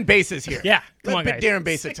 games. Darren Bass is here. Yeah, come on, Let guys. Darren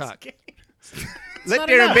Bass talk. Let not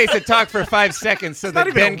Darren enough. Bass talk for 5 seconds so that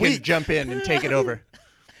even Ben a can week. jump in and take it over.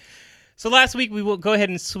 So last week we will go ahead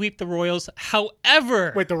and sweep the Royals.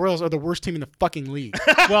 However, Wait, the Royals are the worst team in the fucking league.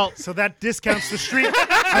 well, So that discounts the streak.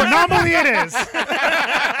 Anomaly it is.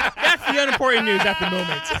 that's the unimportant news at the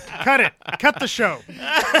moment. Cut it. Cut the show.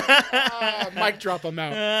 Mic drop them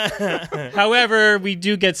out. However, we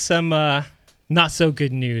do get some not so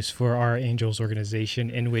good news for our Angels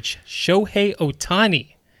organization, in which Shohei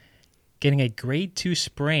Ohtani getting a grade 2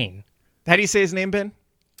 sprain. How do you say his name, Ben?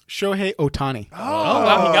 Shohei Ohtani. Oh,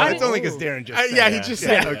 wow, he got That's it. only because Darren just said Yeah, it. he just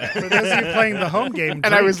said it. For those of you playing the home game, And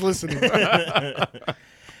I great. was listening.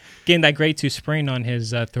 Getting that grade 2 sprain on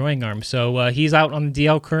his throwing arm. So he's out on the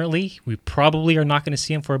DL currently. We probably are not going to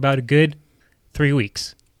see him for about a good 3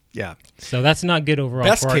 weeks. Yeah. So that's not good overall.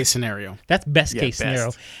 Best for our- case scenario. That's best Yeah, case scenario.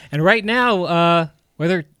 best. And right now,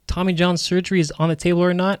 whether Tommy John surgery is on the table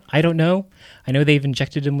or not, I don't know. I know they've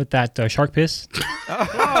injected him with that shark piss.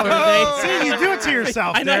 See, you do it to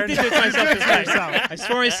yourself. I know I Darren. did it to myself. You do it This to time. yourself. I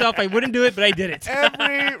swore myself I wouldn't do it, but I did it.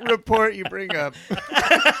 Every report you bring up,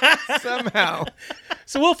 somehow.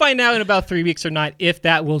 So we'll find out in about 3 weeks or not if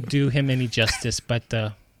that will do him any justice. But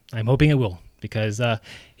I'm hoping it will, because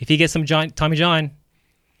if he gets some Tommy John,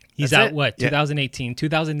 he's That's out. it. What? Yeah. 2018,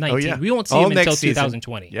 2019. Oh, yeah. We won't see All him until next season.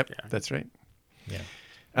 2020. Yep, that's right. Yeah.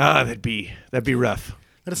 That'd be rough.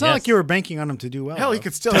 But it's not Yes. like you were banking on him to do well. Hell, he though.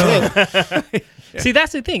 could still hit. See,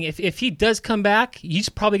 that's the thing. If he does come back, he's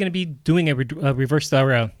probably going to be doing a reverse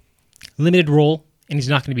limited role, and he's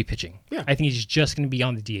not going to be pitching. Yeah. I think he's just going to be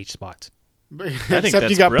on the DH spot. Except you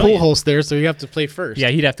that's got brilliant. Pujols there, so you have to play first. Yeah,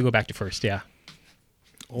 he'd have to go back to first. Yeah.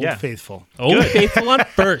 Old Yeah. Faithful. Old Faithful on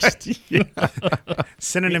first.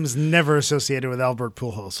 Synonyms never associated with Albert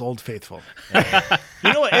Pujols. Old Faithful.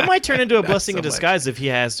 You know what? It might turn into a blessing so in much. disguise if he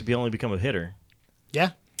has to only become a hitter.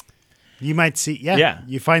 Yeah. You might see. Yeah. Yeah.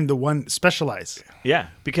 You find the one specialize. Yeah,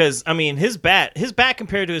 because I mean, his bat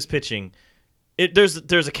compared to his pitching, there's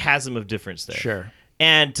a chasm of difference there. Sure.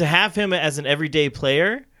 And to have him as an everyday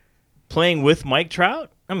player playing with Mike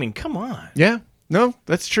Trout, I mean, come on. Yeah. No,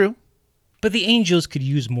 that's true. But the Angels could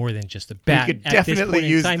use more than just a bat. could at this definitely point in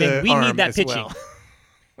use time, the and we arm need that as pitching.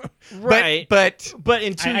 well. Right. But But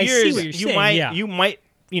in 2 I see years, what you're saying, yeah. you might,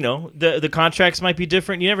 the contracts might be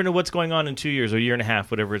different. You never know what's going on in 2 years or a year and a half,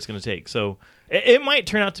 whatever it's going to take. So it might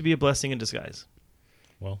turn out to be a blessing in disguise.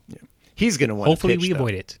 Well, he's going to want hopefully to pitch, we though.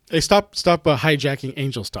 avoid it. Hey, stop hijacking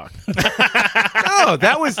Angels talk. Oh,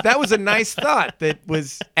 that was a nice thought that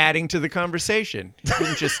was adding to the conversation. You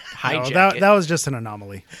didn't just hijack No, it. that was just an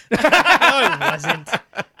anomaly. No, it wasn't.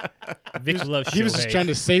 Vic loves He was just Shohei. trying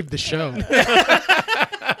to save the show.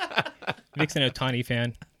 Vic's an Ohtani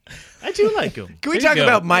fan. I do like him. Can we There you talk go.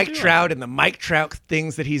 about Mike Trout and the Mike Trout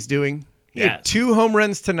things that he's doing? He Yeah. had 2 home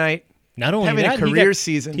runs tonight. Not only Having a that, career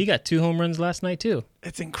season. He got 2 home runs last night too.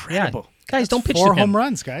 It's Yeah, incredible. guys, don't pitch 4 to him. home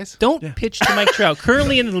runs, guys. Don't pitch to Mike Trout.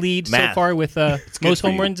 Currently in the lead so Math. far with most for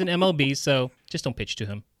home you. runs in MLB. So just don't pitch to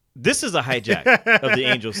him. This is a hijack of the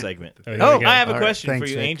Angels segment. Here we go. I have a All right. question Thanks, for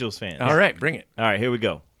you Vic. Angels fans. All right, bring it. All right, here we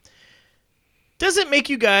go. Does it make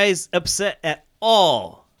you guys upset at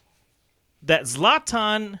all that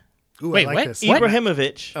Zlatan Ooh, Wait, I like what? this. What?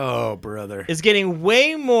 Ibrahimovic Oh, brother. is getting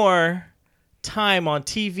way more time on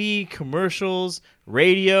TV, commercials,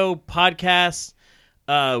 radio, podcasts,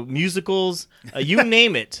 musicals, you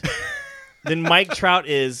name it, than Mike Trout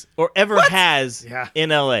is or ever has Yeah. in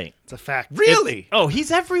LA? It's a fact. Really? Oh, he's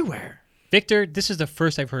everywhere. Victor, this is the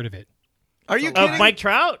first I've heard of it. Are you Of kidding? Mike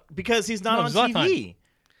Trout? Because he's not No, on Zlatan. TV.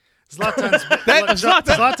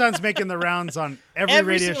 Zlatan's making the rounds on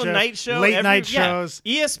every radio single show, night show, late every- night yeah. shows.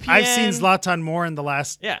 ESPN. I've seen Zlatan more in the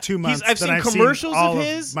last Yeah. 2 months I've than seen I've commercials seen all of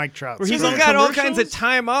his Mike Trout. where He's he's on got all kinds of commercials?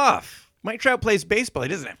 time off. Mike Trout plays baseball. He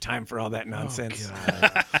doesn't have time for all that nonsense.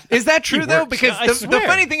 Is that true, though? works. Because I the swear.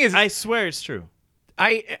 funny thing is, I swear it's true.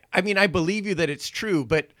 I mean, I believe you that it's true,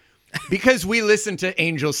 but because we listen to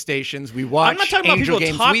Angel stations, we watch I'm not talking about Angel people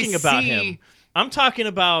games, talking we about see- him. I'm talking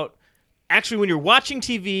about actually when you're watching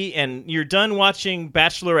TV and you're done watching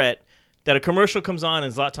Bachelorette, that a commercial comes on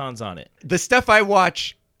and Zlatan's on it. The stuff I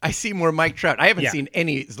watch, I see more Mike Trout. I haven't Yeah. seen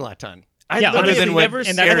any Zlatan. Yeah, literally other than have what never and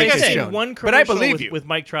seen, that's I think what I've they seen showed. one But I commercial believe with, you. with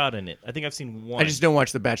Mike Trout in it. I think I've seen one. I just don't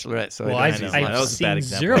watch The Bachelorette, so Well, I I've, don't know. know. That I've was a bad seen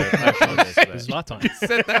example. zero I apologize for that. Zlatan.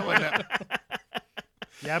 Set that one up.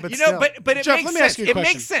 Yeah, but You still. know, but it Jeff, makes let me sense. ask you a It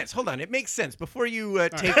question. makes sense. Hold on, it makes sense. Before you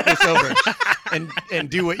take this over and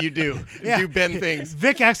do what you do, Yeah. do Ben things.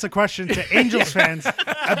 Vic asked a question to Angels fans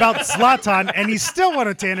about Zlatan, and he still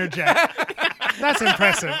wanted to interject. That's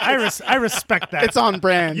impressive. I respect that. It's on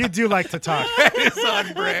brand. You do like to talk. It's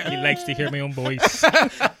on brand. He likes to hear my own voice.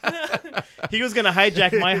 He was going to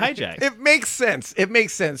hijack my hijack. It makes sense. It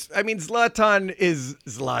makes sense. I mean, Zlatan is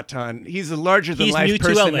Zlatan. He's a larger than He's new life to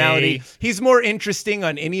LA. personality. He's more interesting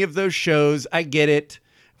on any of those shows. I get it.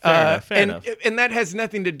 Fair and enough. and that has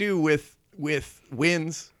nothing to do with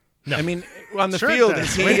wins. No. I mean, on the Sure it field,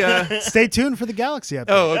 does. is he? Stay tuned for the Galaxy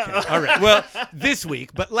episode. Oh, okay. All right. Well, this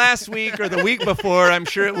week, but last week or the week before, I'm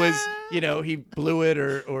sure it was, he blew it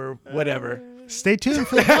or whatever. Stay tuned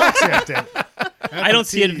for the Galaxy update. I don't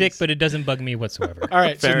see it, Vic, but it doesn't bug me whatsoever. All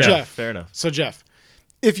right, Fair so enough. Jeff. Fair enough. So Jeff,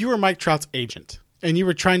 if you were Mike Trout's agent and you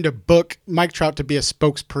were trying to book Mike Trout to be a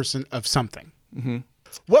spokesperson of something,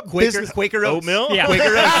 what business? Quaker Oats. Oatmeal? Yeah.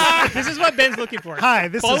 Quaker Oats. This is what Ben's looking for. Hi,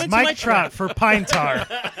 this Fall is into Mike my Trout for Pine Tar.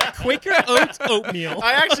 Quaker Oats oatmeal.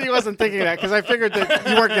 I actually wasn't thinking that because I figured that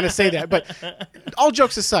you weren't going to say that. But all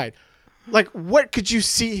jokes aside, like, what could you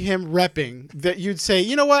see him repping that you'd say,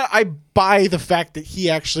 you know what, I buy the fact that he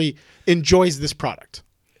actually enjoys this product?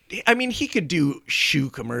 I mean, he could do shoe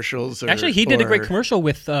commercials. Actually, he did a great or- commercial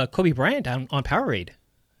with Kobe Bryant on Powerade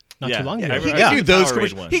not Yeah. too long Yeah, ago. I He remember- could I've do seen those Powerade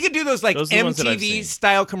commercials. ones. He could do those like Those are the ones that I've MTV seen.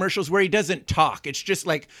 style commercials where he doesn't talk. It's just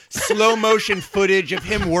like slow motion footage of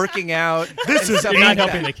him working out. This and is stuff You're not like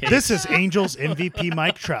helping that. the case. This is Angels MVP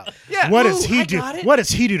Mike Trout. Yeah. What does Ooh, he I do? got it. What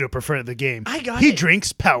does he do to prefer the game? I got he it.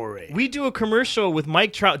 drinks Powerade. We do a commercial with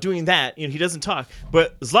Mike Trout doing that. He doesn't talk,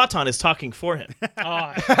 but Zlatan is talking for him.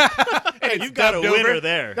 Oh, Hey, you've got a dubbed over. winner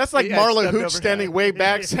there. That's like Yeah, Marla stubbed Hooch over. standing way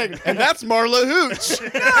back saying, and that's Marla Hooch.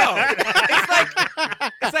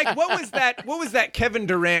 It's like what was that Kevin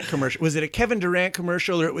Durant commercial? Was it a Kevin Durant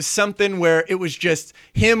commercial or it was something where it was just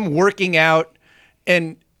him working out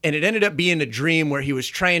and it ended up being a dream where he was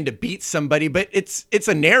trying to beat somebody, but it's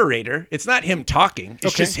a narrator. It's not him talking.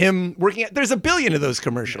 It's just him working out. There's a billion of those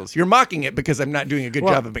commercials. You're mocking it because I'm not doing a good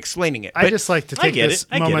Well, job of explaining it. I But just like to I take get this it.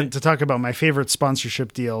 I get moment it. to talk about my favorite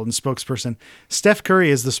sponsorship deal and spokesperson. Steph Curry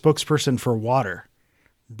is the spokesperson for water.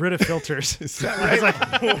 Brita Filters. It's like,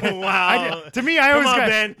 Wow. to me, I always on, got,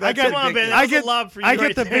 Ben. I get, Come on, Ben. I That's a get, lob for you I get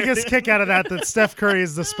right the there. biggest kick out of that Steph Curry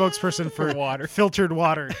is the spokesperson for water. filtered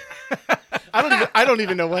water. I don't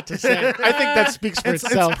even know what to say. I think that speaks for It's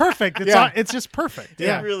itself. perfect. Yeah. It's just perfect. It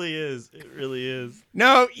Yeah. really is. It really is.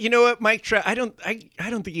 no, you know what, Mike Trout? I don't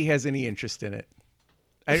think he has any interest in it.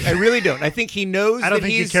 I really don't. I think he knows I don't that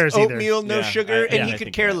think he he's cares either. omeal, no Yeah, sugar, and I he could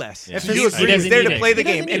think care that. less. Yeah. He's, He he's doesn't there need to it. play the He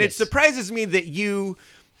doesn't game, need and it it. surprises me that you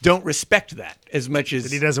don't respect that as much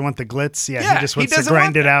as He doesn't want the glitz. Yeah, Yeah, he just wants to doesn't grind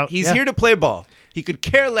want it that. out. He's Yeah. here to play ball. He could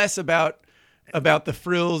care less about the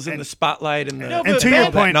frills and the spotlight and the. No, And but to your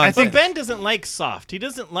Ben- point, I nonsense. think But Ben doesn't like soft. He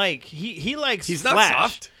doesn't like he likes He's not flash.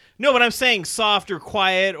 soft. No, but I'm saying soft or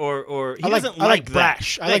quiet or he I like- doesn't I like that.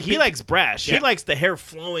 brash. I like he big- likes brash. Yeah. He likes the hair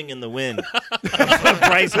flowing in the wind.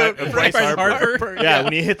 Bryce Harper. Harper. Yeah,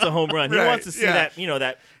 when he hits a home run, he Right, wants to see yeah. that.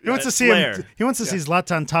 That He wants to see flare. him. He wants to see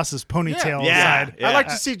Zlatan toss his ponytail Yeah. aside. Yeah. I like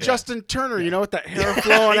to see Justin Turner, with that hair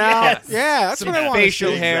flowing out. Yes. Yeah, that's Some what I want to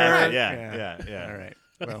facial see. hair. Yeah. All right.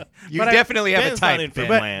 Well, you But I- definitely have a Ben's not in type. fan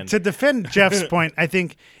But land. to defend Jeff's point, I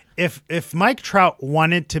think if Mike Trout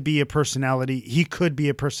wanted to be a personality, he could be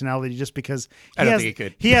a personality just because I don't has, think he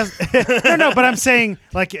could. He has no, but I'm saying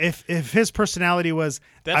like if his personality was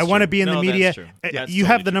That's I want to true. be in the No, that's media, true. uh, That's you totally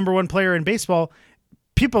have the true. number one player in baseball.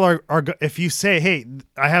 People are if you say, hey,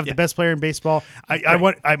 I have the best player in baseball. I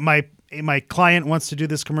want my client wants to do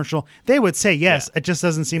this commercial. They would say yes. Yeah. It just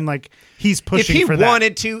doesn't seem like he's If pushing he for that.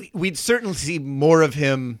 wanted to, we'd certainly see more of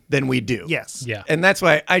him than we do. Yes. yeah. And that's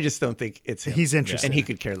why I just don't think it's him. He's interested. And he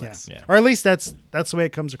could care Yeah. less. Yeah. Or at least that's the way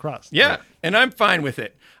it comes across. Yeah, and I'm fine with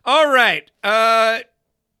it. All right.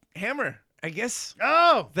 Hammer, I guess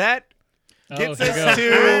Oh, that gets here us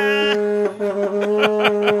to.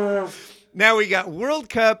 Now we got World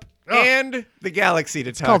Cup and the Galaxy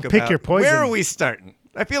to talk called about. Pick Your Poison. Where are we starting?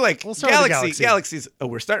 I feel like We'll start with the Galaxy. Galaxy's. Oh,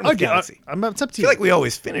 we're starting with okay, Galaxy. it's up to I you. feel like we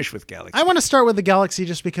always finish with Galaxy. I want to start with the Galaxy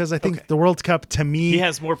just because I think Okay. the World Cup to me He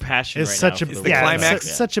has more passion is right such now. a for the yeah, climax.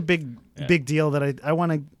 it's such a big deal that I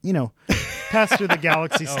want to pass through the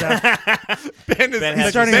Galaxy stuff. Ben Ben has has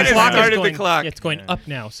starting Ben the has clock. started going, the clock. It's going up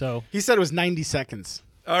now. So He said it was 90 seconds.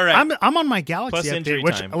 All right. I'm on my Galaxy Plus injury update,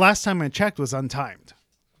 which time. last time I checked was untimed.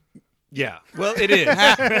 Yeah. Well, it is.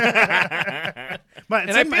 But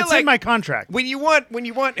And I feel it's like in my contract. when you want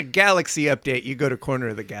a Galaxy update, you go to Corner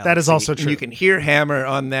of the Galaxy. That is also And true. you can hear Hammer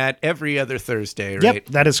on that every other Thursday, right? Yep,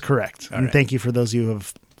 that is correct. And right. thank you for those of you who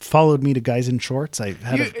have followed me to Guys in Shorts. I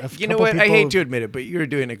had You know what? I hate to admit it, but you're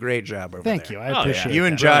doing a great job over Thank there. you. I Oh, yeah. appreciate You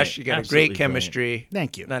and that. Josh, you got Brilliant. a great Absolutely chemistry.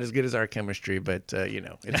 Thank you. Not as good as our chemistry, but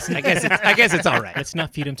I guess it's all right. Let's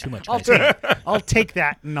not feed him too much. I'll guys. I'll take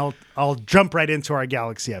that and I'll jump right into our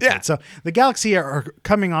Galaxy update. Yeah. So the Galaxy are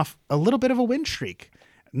coming off a little bit of a win streak.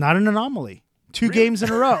 Not an anomaly. 2 games in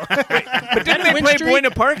a row. But didn't they play Buena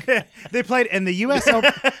Park? They played in the U.S. Open.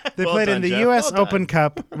 They Well played done, in the Jeff. U.S. Well Open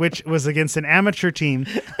Cup, which was against an amateur team.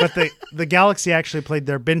 But the Galaxy actually played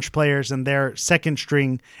their bench players and their second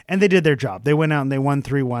string, and they did their job. They went out and they won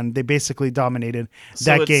 3-1. They basically dominated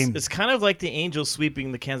that game. It's kind of like the Angels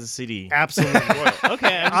sweeping the Kansas City. Absolutely. Royals.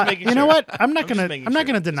 Okay, I'm just making You sure. know what? I'm not just gonna making I'm not sure.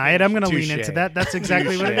 gonna deny it. I'm gonna lean Touche. into that. That's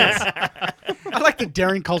exactly what it is. I like that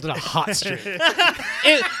Darren called it a hot streak.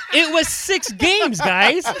 It was 6 games,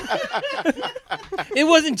 guys. It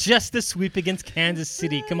wasn't just the sweep against Kansas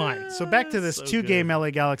City. Come on. So back to this So 2-game LA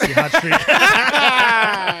Galaxy hot streak.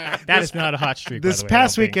 That is not a hot streak. This by the way, I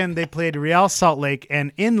past don't think. weekend, they played Real Salt Lake,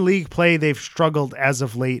 and in league play, they've struggled as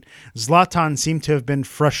of late. Zlatan seemed to have been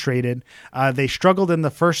frustrated. They struggled in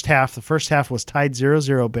the first half. The first half was tied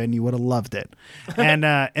 0-0, Ben. You would have loved it. And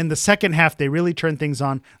in the second half, they really turned things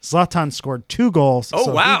on. Zlatan scored 2 goals, Oh,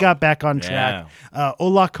 so wow. he got back on track.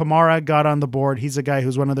 Ola Kamara got on the board. He's a guy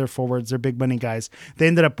who's one of their forwards. They're big money guys. They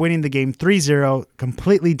ended up winning the game 3-0,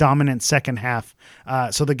 completely dominant second half.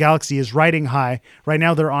 So the Galaxy is riding high. Right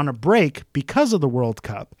now they're on a break because of the World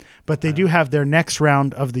Cup, but they do have their next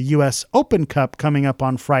round of the U.S. Open Cup coming up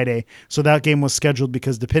on Friday. So that game was scheduled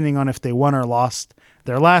because depending on if they won or lost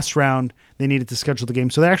their last round, they needed to schedule the game.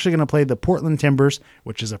 So they're actually going to play the Portland Timbers,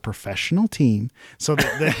 which is a professional team. So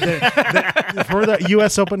for the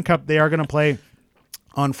U.S. Open Cup, they are going to play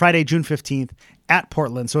on Friday, June 15th at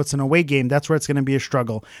Portland. So it's an away game. That's where it's going to be a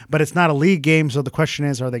struggle. But it's not a league game. So the question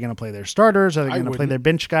is, are they going to play their starters? Are they going to play their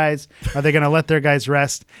bench guys? Are they going to let their guys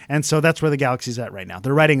rest? And so that's where the Galaxy's at right now.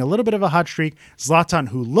 They're riding a little bit of a hot streak. Zlatan,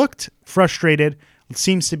 who looked frustrated,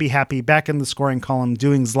 seems to be happy, back in the scoring column,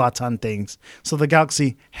 doing Zlatan things. So the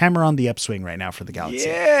Galaxy hammer on the upswing right now for the Galaxy.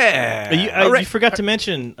 Yeah. You forgot to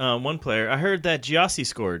mention one player. I heard that Giassi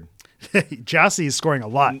scored. Giassi is scoring a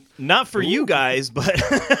lot. Not for you guys, but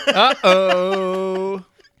Uh-oh.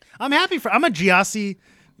 I'm happy for. I'm a Giassi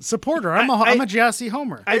supporter. I'm a Giassi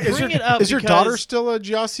homer. I bring it up Is your because- daughter still a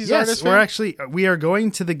Giassi's Yes, artist? we are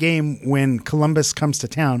going to the game when Columbus comes to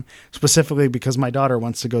town, specifically because my daughter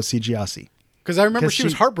wants to go see Giassi. Because I remember 'Cause she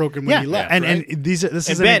was she- heartbroken when Yeah, he left. and right? and this And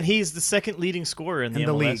is Ben, he's the second leading scorer in the in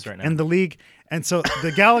the MLS league right now. in the league, and so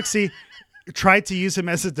the Galaxy tried to use him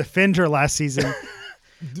as a defender last season.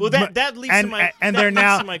 well, that leads to my and that they're leads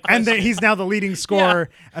now to my and question. he's now the leading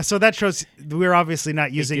scorer. So that shows we're obviously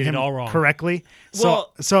not using did it him all wrong. correctly.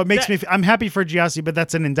 Well, So it makes that- me. I'm happy for Giassi, but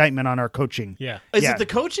that's an indictment on our coaching. Yeah. Is yeah. it the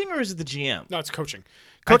coaching or is it the GM? No, it's coaching.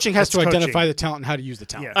 Coaching has it's to identify coaching. the talent and how to use the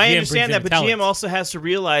talent. Yeah. I GM understand brings that, in but talent. GM also has to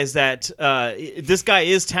realize that this guy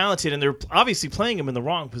is talented, and they're obviously playing him in the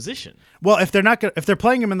wrong position. Well, if they're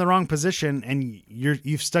playing him in the wrong position, and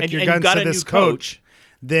you've stuck And- your and you guns got to a this new coach.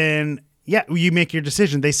 then yeah, you make your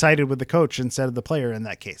decision. They sided with the coach instead of the player in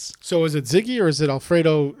that case. So is it Ziggy or is it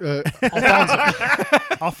Alfredo Alfonso?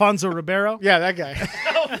 Alfonso Ribeiro. Yeah, that guy.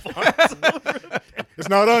 It's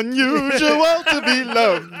not unusual to be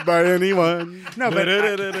loved by anyone. No, but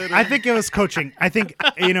I think it was coaching. I think,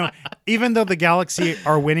 even though the Galaxy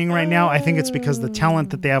are winning right now, I think it's because of the talent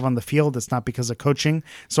that they have on the field. It's not because of coaching.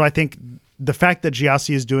 So I think the fact that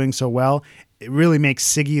Giassi is doing so well, it really makes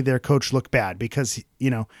Siggy, their coach, look bad because,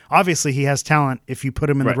 obviously he has talent if you put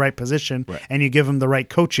him in the right position and you give him the right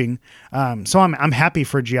coaching. So I'm happy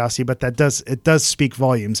for Giassi, but it does speak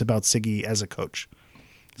volumes about Siggy as a coach.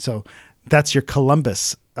 So that's your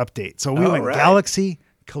Columbus update. So we went right. Galaxy,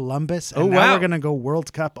 Columbus, and now wow. we're going to go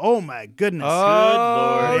World Cup. Oh, my goodness.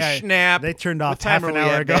 Oh, Lord. Yeah, snap. They turned off What time half an are we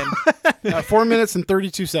hour at, ago. Ben? 4 minutes and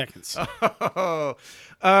 32 seconds. Oh,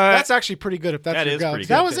 That's actually pretty good if that's That your is Galaxy. pretty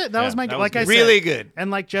good. That was it. That was my, that was like I good. said. really good.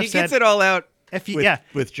 And like Jeff He said, gets it all out if you, with,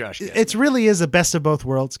 with Josh. Gassman. it really is a best of both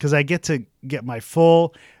worlds because I get to get my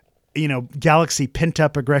full, Galaxy pent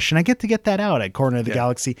up aggression. I get to get that out at Corner of the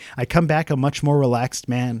Galaxy. I come back a much more relaxed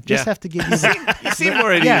man. Just Yeah. have to give you the, You seem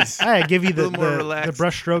more at yeah, ease. I give you the little more the relaxed.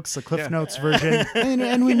 brush strokes, the Cliff Yeah. Notes version,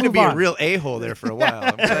 and we You're move gonna be on. a real a-hole there for a while.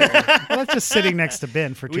 I'm telling you. Well, that's just sitting next to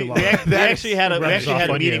Ben for too We long. actually had a rubs off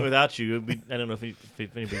meeting on you. without you. I don't know if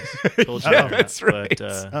anybody's told you. Yeah, or not, that's right.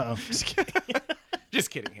 But, Uh-oh. Just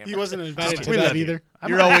kidding, Hammer. He wasn't invited to We that love you. either.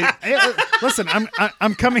 You're always Listen,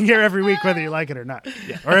 I'm coming here every week whether you like it or not,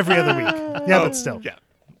 or every other week. Yeah, but still. yeah,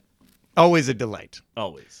 always a delight.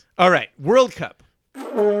 Always. All right, World Cup.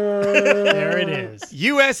 There it is.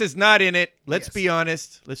 U.S. is not in it. Let's be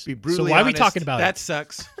honest. Let's be brutally why are we honest. talking about that it?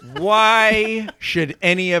 sucks. Why should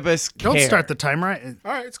any of us care? Don't start the timer. Right?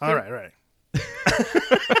 All right, it's All right.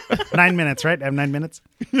 9 minutes, right? I have 9 minutes.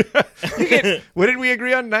 What did we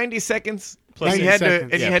agree on? 90 seconds. Plus And you had to, 90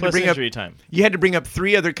 seconds. and Yeah, you had to plus bring up. injury time. You had to bring up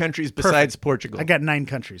 3 other countries besides Portugal. I got 9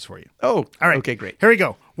 countries for you. Oh, All right. Okay, great. Here we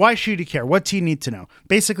go. Why should you care? What do you need to know?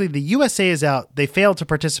 Basically, the USA is out. They failed to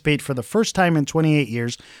participate for the first time in 28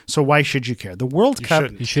 years. So why should you care? The World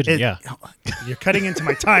Cup. You shouldn't, yeah. You're cutting into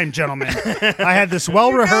my time, gentlemen. I had this No,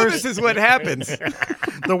 well-rehearsed. this is what happens.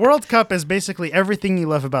 The World Cup is basically everything you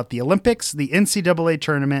love about the Olympics, the NCAA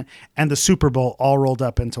tournament, and the Super Bowl all rolled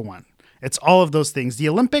up into one. It's all of those things. The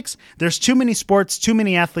Olympics, there's too many sports, too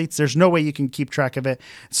many athletes. There's no way you can keep track of it.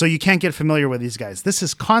 So you can't get familiar with these guys. This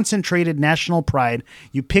is concentrated national pride.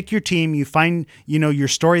 You pick your team, you find, your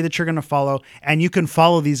story that you're going to follow, and you can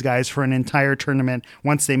follow these guys for an entire tournament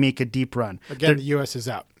once they make a deep run. Again, the U.S. is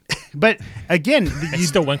out. But again, It's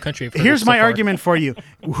still one country. here's my argument for you.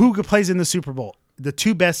 Who plays in the Super Bowl? The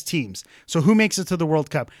 2 best teams. So who makes it to the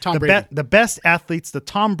World Cup? Tom Brady. The best athletes, the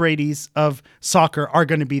Tom Bradys of soccer, are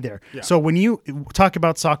going to be there. So when you talk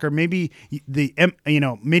about soccer, maybe the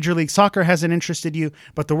Major League Soccer hasn't interested you,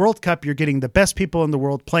 but the World Cup, you're getting the best people in the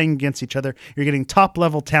world playing against each other. You're getting top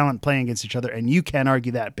level talent playing against each other, and you can't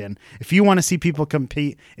argue that, Ben. If you want to see people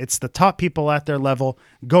compete, it's the top people at their level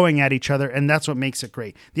going at each other, and that's what makes it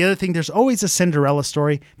great. The other thing, there's always a Cinderella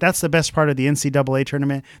story. That's the best part of the NCAA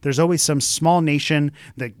tournament. There's always some small nation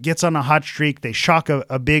that gets on a hot streak. They shock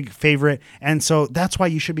a big favorite. And so that's why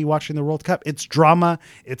you should be watching the World Cup. It's drama.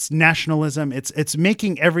 It's nationalism. It's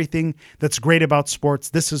making everything that's great about sports.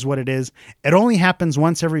 This is what it is. It only happens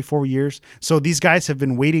once every 4 years. So these guys have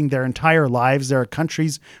been waiting their entire lives. There are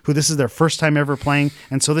countries who this is their first time ever playing.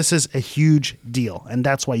 And so this is a huge deal. And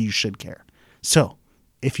that's why you should care. So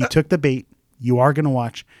if you took the bait, you are going to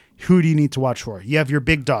watch. Who do you need to watch for? You have your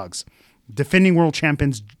big dogs. Defending world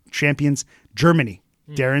champions, Germany.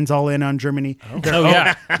 Darren's all in on Germany.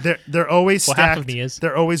 yeah. They're always Well, stacked. half of me is.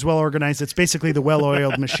 They're always well organized. It's basically the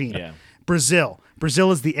well-oiled machine. Yeah.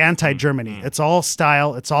 Brazil is the anti-Germany. It's all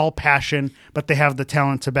style, it's all passion, but they have the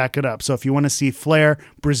talent to back it up. So if you want to see flair,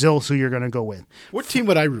 Brazil's who you're going to go with. What team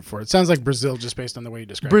would I root for? It sounds like Brazil just based on the way you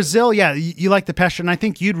described Brazil, yeah, you like the passion. I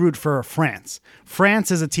think you'd root for France.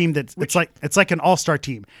 France is a team that it's like an all-star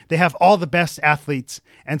team. They have all the best athletes,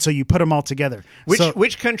 and so you put them all together.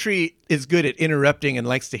 Which country is good at interrupting and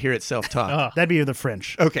likes to hear itself talk? That'd be the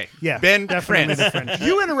French. Okay. Yeah, Ben, definitely France. the French. it.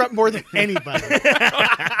 You interrupt more than anybody.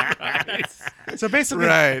 So basically,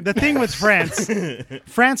 Right. the thing with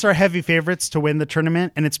France are heavy favorites to win the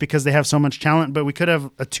tournament, and it's because they have so much talent. But we could have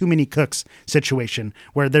a too many cooks situation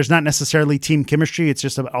where there's not necessarily team chemistry; it's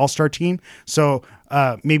just an all-star team. So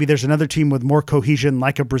maybe there's another team with more cohesion,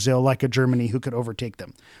 like a Brazil, like a Germany, who could overtake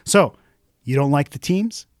them. So you don't like the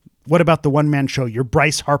teams? What about the one-man show? Your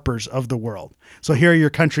Bryce Harpers of the world. So here are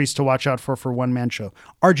your countries to watch out for one-man show.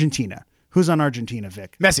 Argentina. Who's on Argentina,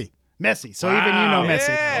 Vic? Messi. Messi. So even you know Messi.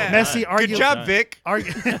 Yeah. Messi. Good job, Vic. Hey,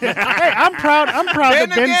 I'm proud that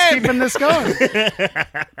Ben's again. keeping this going.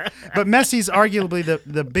 But Messi's arguably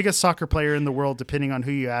the biggest soccer player in the world, depending on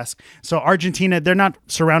who you ask. So Argentina, they're not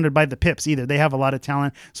surrounded by the Pips either. They have a lot of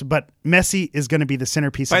talent. So, but Messi is going to be the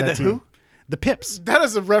centerpiece By of that the team. who? The Pips. That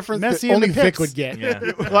is a reference Messi that and only the Vic Pips. would get. Yeah.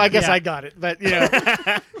 Well, I guess Yeah. I got it. But, if you're a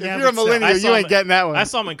but still, millennial, you ain't getting that one. I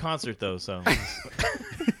saw him in concert though, so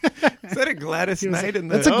Is that a Gladys Knight in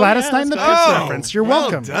the? That's a Gladys Knight and the Pips Oh, reference. You're well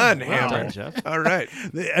welcome. done, well Hammer. done, Jeff. All right.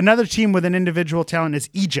 Another team with an individual talent is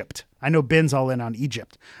Egypt. I know Ben's all in on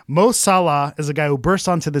Egypt. Mo Salah is a guy who burst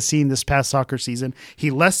onto the scene this past soccer season.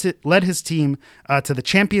 He led his team to the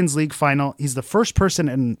Champions League final. He's the first person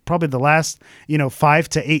in probably the last 5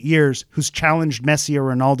 to 8 years who's challenged Messi or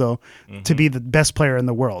Ronaldo to be the best player in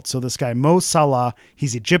the world. So this guy, Mo Salah,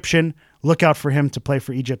 he's Egyptian. Look out for him to play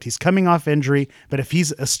for Egypt. He's coming off injury, but if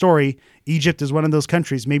he's a story, Egypt is one of those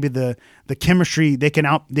countries. Maybe the chemistry they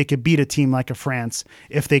could beat a team like a France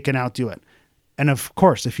if they can outdo it. And of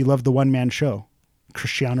course, if you love the one man show,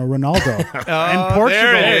 Cristiano Ronaldo and Portugal,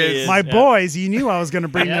 there it is. my boys. You knew I was going to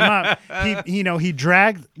bring them up. He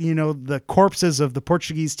dragged the corpses of the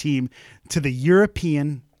Portuguese team to the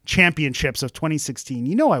European Championships of 2016.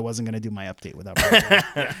 You know I wasn't going to do my update without bringing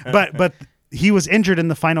that up. But he was injured in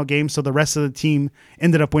the final game, so the rest of the team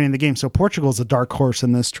ended up winning the game. So Portugal's a dark horse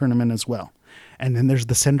in this tournament as well. And then there's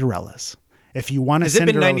the Cinderellas. If you want a Has it been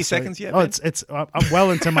Cinderella 90 story- seconds yet, Oh, Ben? it's I'm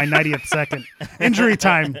well into my 90th second. Injury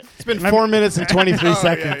time. It's been 4 minutes and 23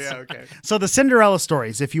 seconds. okay. So the Cinderella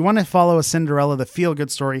stories. If you want to follow a Cinderella, the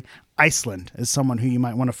feel-good story, Iceland is someone who you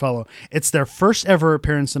might want to follow. It's their first ever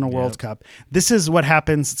appearance in a World Cup. This is what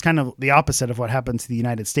happens. It's kind of the opposite of what happened to the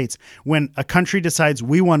United States. When a country decides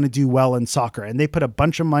we want to do well in soccer, and they put a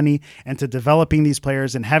bunch of money into developing these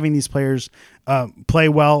players and having these players play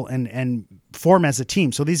well and form as a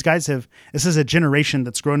team. So these guys this is a generation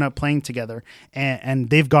that's grown up playing together, and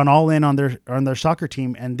they've gone all in on their soccer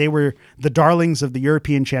team, and they were the darlings of the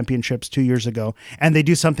European Championships 2 years ago. And they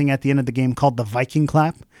do something at the end of the game called the Viking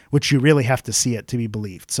clap, which you really have to see it to be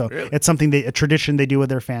believed. So it's something a tradition they do with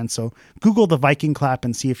their fans. So Google the Viking clap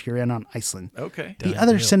and see if you're in on Iceland. Okay. The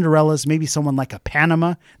other Cinderellas, maybe someone like a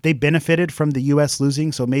Panama, they benefited from the U.S.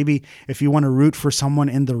 losing. So maybe if you want to root for someone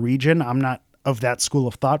in the region, I'm not of that school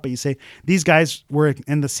of thought, but you say these guys were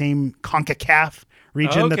in the same CONCACAF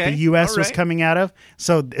region that Okay. the U.S. All was right. coming out of.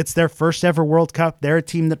 So it's their first ever World Cup. They're a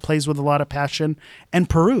team that plays with a lot of passion. And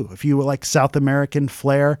Peru, if you like South American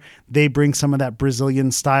flair, they bring some of that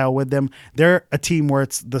Brazilian style with them. They're a team where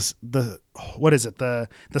it's the what is it? The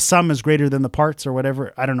sum is greater than the parts or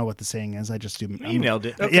whatever. I don't know what the saying is. I just do. You nailed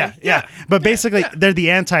it. Yeah. But basically, they're the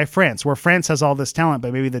anti-France, where France has all this talent,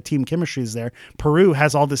 but maybe the team chemistry is there. Peru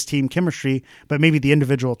has all this team chemistry, but maybe the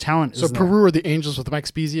individual talent So is there. Peru are the Angels with Mike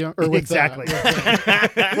Spezia, or with Exactly.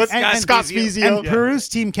 Scott Spezia. And Peru's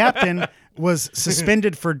team captain was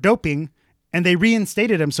suspended for doping, and they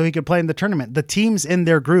reinstated him so he could play in the tournament. The teams in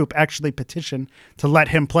their group actually petitioned to let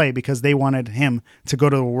him play because they wanted him to go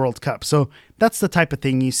to the World Cup. So that's the type of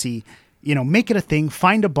thing you see. Make it a thing.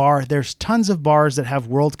 Find a bar. There's tons of bars that have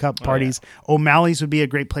World Cup parties. O'Malley's would be a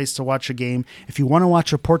great place to watch a game. If you want to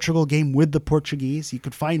watch a Portugal game with the Portuguese, you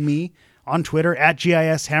could find me on Twitter at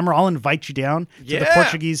GIS Hammer. I'll invite you down to the Yeah.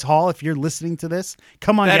 Portuguese Hall if you're listening to this.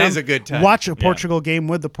 Come on That down. is a good time. Watch a Portugal game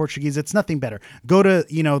with the Portuguese. It's nothing better. Go to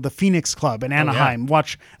the Phoenix Club in Anaheim.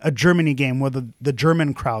 Watch a Germany game with the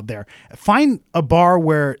German crowd there. Find a bar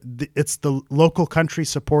where it's the local country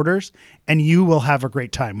supporters, and you will have a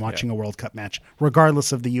great time watching a World Cup match,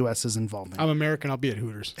 regardless of the U.S.'s involvement. I'm American. I'll be at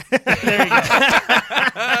Hooters.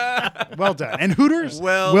 Well done. And Hooters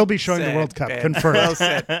Well will be showing the said, World Cup. Ben. Confirmed. Well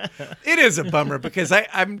said. It is a bummer because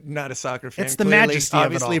I'm not a soccer fan. It's the clearly, majesty of it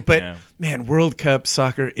obviously, all. but Yeah. man, World Cup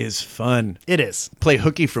soccer is fun. It is. Play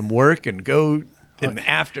hooky from work and go in the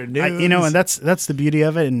afternoon. And that's the beauty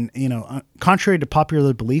of it. And contrary to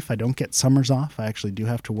popular belief, I don't get summers off. I actually do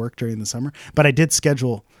have to work during the summer, but I did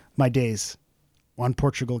schedule my days on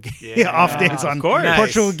Portugal off days on course.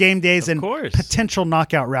 Portugal Nice. game days and course. potential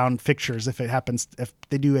knockout round fixtures if it happens.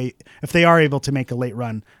 If they are able to make a late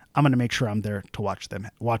run, I'm going to make sure I'm there to watch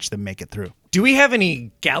them make it through. Do we have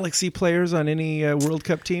any Galaxy players on any World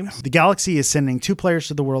Cup teams? The Galaxy is sending 2 players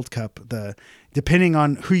to the World Cup. Depending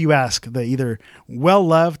on who you ask, the either well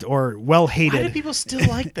loved or well hated. Why do people still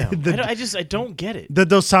like them? I don't get it. The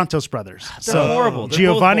Dos Santos brothers. They're horrible. They're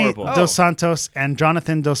Giovanni both horrible. Dos Santos and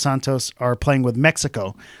Jonathan Dos Santos are playing with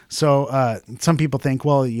Mexico. So some people think,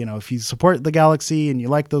 well, if you support the Galaxy and you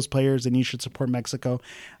like those players, then you should support Mexico.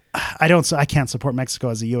 I can't support Mexico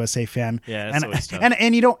as a USA fan. Yeah, that's always tough.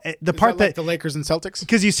 And you don't the part Is that like that the Lakers and Celtics?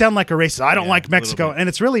 because you sound like a racist. I don't like a little Mexico, bit. and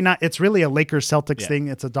it's really not. It's really a Lakers Celtics thing.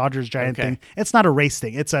 It's a Dodgers Giant Okay. thing. It's not a race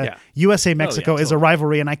thing. It's a USA Mexico is a totally.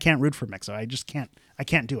 rivalry, and I can't root for Mexico. I just can't. I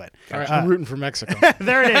can't do it. All right, I'm rooting for Mexico.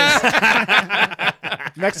 There it is.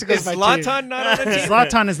 Mexico's Is my team. Zlatan not on a team?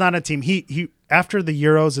 Zlatan is not a team. He after the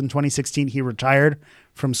Euros in 2016, he retired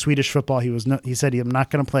from Swedish football. He said I'm not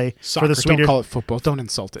going to play Soccer, for the don't Swedish call it football. Don't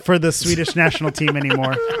insult it. for the Swedish national team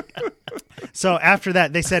anymore. So after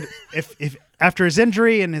that, they said if after his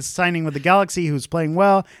injury and his signing with the Galaxy, who's playing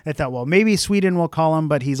well, they thought, well, maybe Sweden will call him,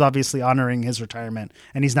 but he's obviously honoring his retirement,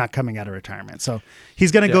 and he's not coming out of retirement. So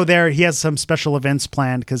he's going to go there. He has some special events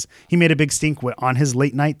planned because he made a big stink on his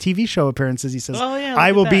late night TV show appearances. He says, Oh, yeah, I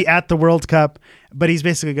look will at be that. at the World Cup, but he's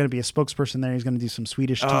basically going to be a spokesperson there. He's going to do some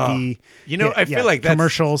Swedish TV. I feel like that's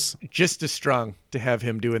commercials. just as strong to have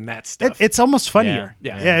him doing that stuff. It's almost funnier.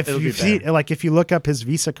 Yeah. If It'll you be see, better. like, if you look up his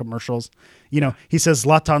Visa commercials, he says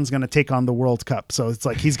Zlatan's going to take on the World Cup. So it's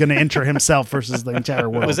like he's going to enter himself versus the entire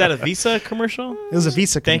world. Was that a Visa commercial? It was a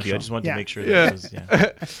Visa commercial. Thank you. I just wanted to make sure. Yeah. That was,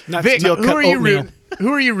 yeah. Not Vic, steel who cut are you oatmeal. rooting? Who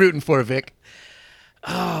are you rooting for, Vic?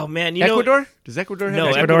 Oh man, Ecuador? Does Ecuador have No,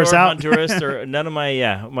 Ecuador? Ecuador's Ecuador, out. Honduras, or none of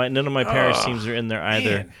my Paris teams are in there either.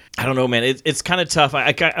 man. I don't know, man. It's kind of tough.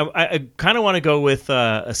 I kind of want to go with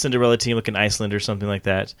a Cinderella team like an Iceland or something like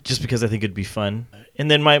that, just because I think it'd be fun. And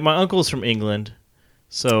then my uncle's from England,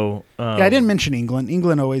 so Yeah, I didn't mention England.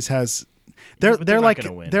 England always has. They're But they're not like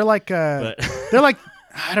gonna win. they're like But- they're like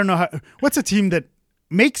I don't know how. What's a team that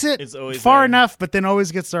makes it It's always far there. enough, but then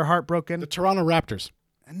always gets their heart broken? The Toronto Raptors.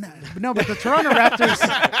 No, but the Toronto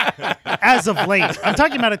Raptors, as of late, I'm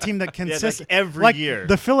talking about a team that like consists every year.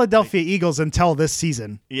 the Philadelphia Eagles until this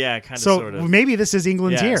season. Yeah, kind of, So sort of. maybe this is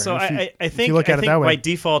England's year. So if you- I if think, you look at I it think that by way.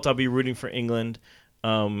 default I'll be rooting for England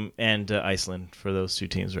and Iceland for those two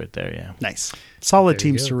teams right there. Yeah. Nice, solid There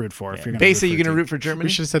you teams go. to root for. If you're going Basa, you to going to root for Germany? We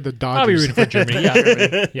should have said the I'll be Dodgers. rooting for Germany.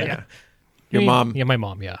 Yeah. Yeah. Your mom. Yeah, my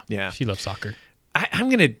mom. Yeah. Yeah. She loves soccer. I'm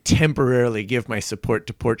going to temporarily give my support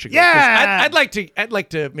to Portugal. 'cause Yeah! I'd like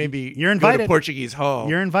to maybe You're go invited. to Portuguese Hall.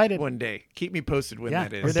 You're invited. one day. Keep me posted when Yeah,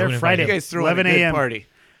 that is. we're there So Friday, You guys throw 11 a good a.m. party.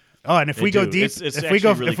 Oh, and if They we go do. deep, It's if we go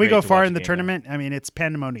actually really if we great go to far watch in the a game, tournament, I mean, it's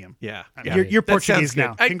pandemonium. Yeah, You're That Portuguese sounds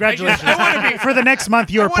now. good. Congratulations. I want to be. For the next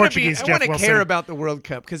month, you're Portuguese, I Jeff want to Wilson. care about the World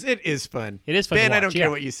Cup because it is fun. It is fun to Ben, I watch, don't yeah.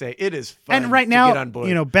 care what you say. It is fun. And right to now, get on board.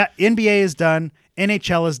 NBA is done.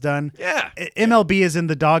 NHL is done. Yeah. MLB is in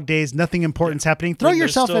the dog days. Nothing important's happening. Throw There's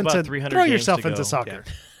yourself still about into 300 throw games yourself to into go. soccer.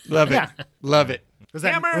 love it, love it. Was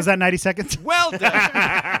Hammer. that 90 seconds? Well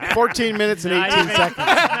done. 14 minutes and 18 seconds.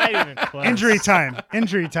 Not even close. Injury time.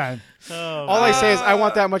 Injury time. All I say is I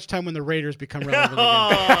want that much time when the Raiders become relevant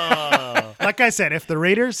again. Like I said, if the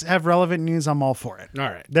Raiders have relevant news, I'm all for it. All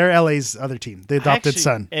right. They're LA's other team, the adopted Actually,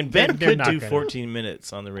 son. And Ben They're could not do good. 14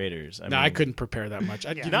 minutes on the Raiders. No, I couldn't prepare that much.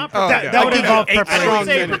 I Not Oh, prepare. yeah. That would involve I didn't preparation.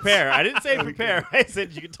 say prepare. I didn't say prepare. I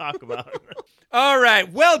said you could talk about it. All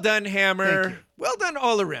right. Well done, Hammer. Well done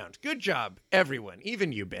all around. Good job, everyone,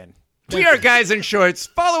 even you, Ben. We are Guys in Shorts.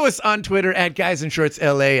 Follow us on Twitter at Guys in Shorts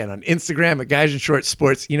LA and on Instagram at Guys in Shorts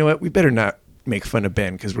Sports. You know what? We better not make fun of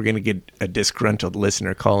Ben because we're going to get a disgruntled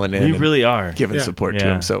listener calling in. We and really are. giving support to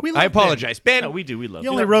Yeah. him. So We love I apologize, Ben. No, we do. We love You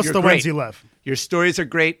it. only roast You're the great. ones you love. Your stories are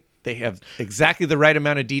great. They have exactly the right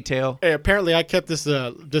amount of detail. Hey, apparently I kept this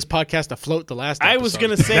podcast afloat the last I episode. was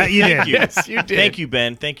going to say That you thank did. you. Yes, you did. Thank you,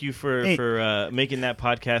 Ben. Thank you for Hey. making that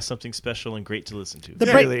podcast something special and great to listen to. The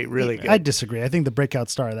Really, really good. I disagree. I think the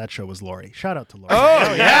breakout star of that show was Lori. Shout out to Lori.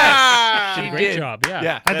 Oh, yeah. Did a great job. Yeah.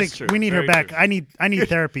 Yeah. I that's think true. we need her Very back. true. I need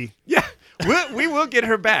therapy. Yeah. We will get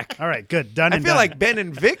her back. All right, good. Done I and feel done. like Ben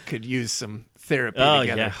and Vic could use some therapy Oh,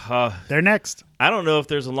 together. yeah. They're next. I don't know if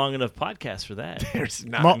there's a long enough podcast for that. There's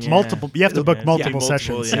not. Multiple. You have to book Yeah. multiple Yeah.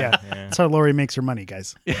 sessions. Multiple, Yeah. yeah. That's how Lori makes her money,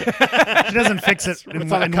 guys. She doesn't fix it in on a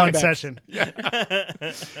one comeback. session.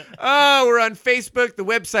 Oh, we're on Facebook. The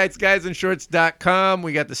website's guysinshorts.com.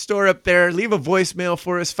 We got the store up there. Leave a voicemail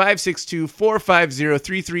for us,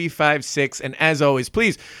 562-450-3356. And as always,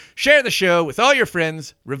 please share the show with all your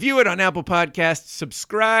friends. Review it on Apple Podcasts.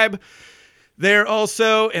 Subscribe there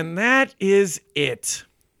also. And that is it.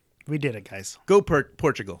 We did it, guys. Go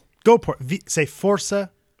Portugal. Go say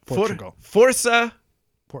Forza Portugal. Forza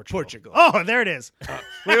Portugal. Portugal. Oh, there it is.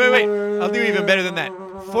 Wait. I'll do even better than that.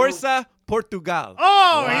 Forza Portugal.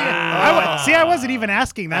 Oh, see, I wasn't even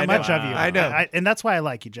asking that much of you. I know. And that's why I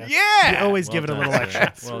like you, Jeff. Yeah. You always give it a little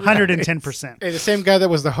extra. 110%. Hey, the same guy that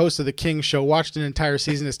was the host of the King Show watched an entire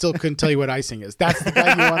season and still couldn't tell you what icing is. That's the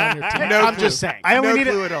guy you want on your team. No I'm clue. just saying. I only No need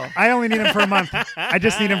clue it. at all. I only need him for a month. I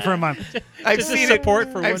just need him for a month. I've Just seen support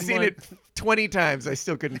it. for I've one seen month. it 20 times. I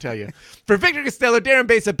still couldn't tell you. For Victor Costello, Darren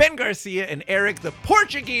Besa, Ben Garcia, and Eric, the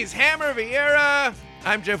Portuguese Hammer Vieira,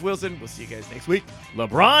 I'm Jeff Wilson. We'll see you guys next week.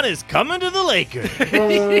 LeBron is coming to the Lakers.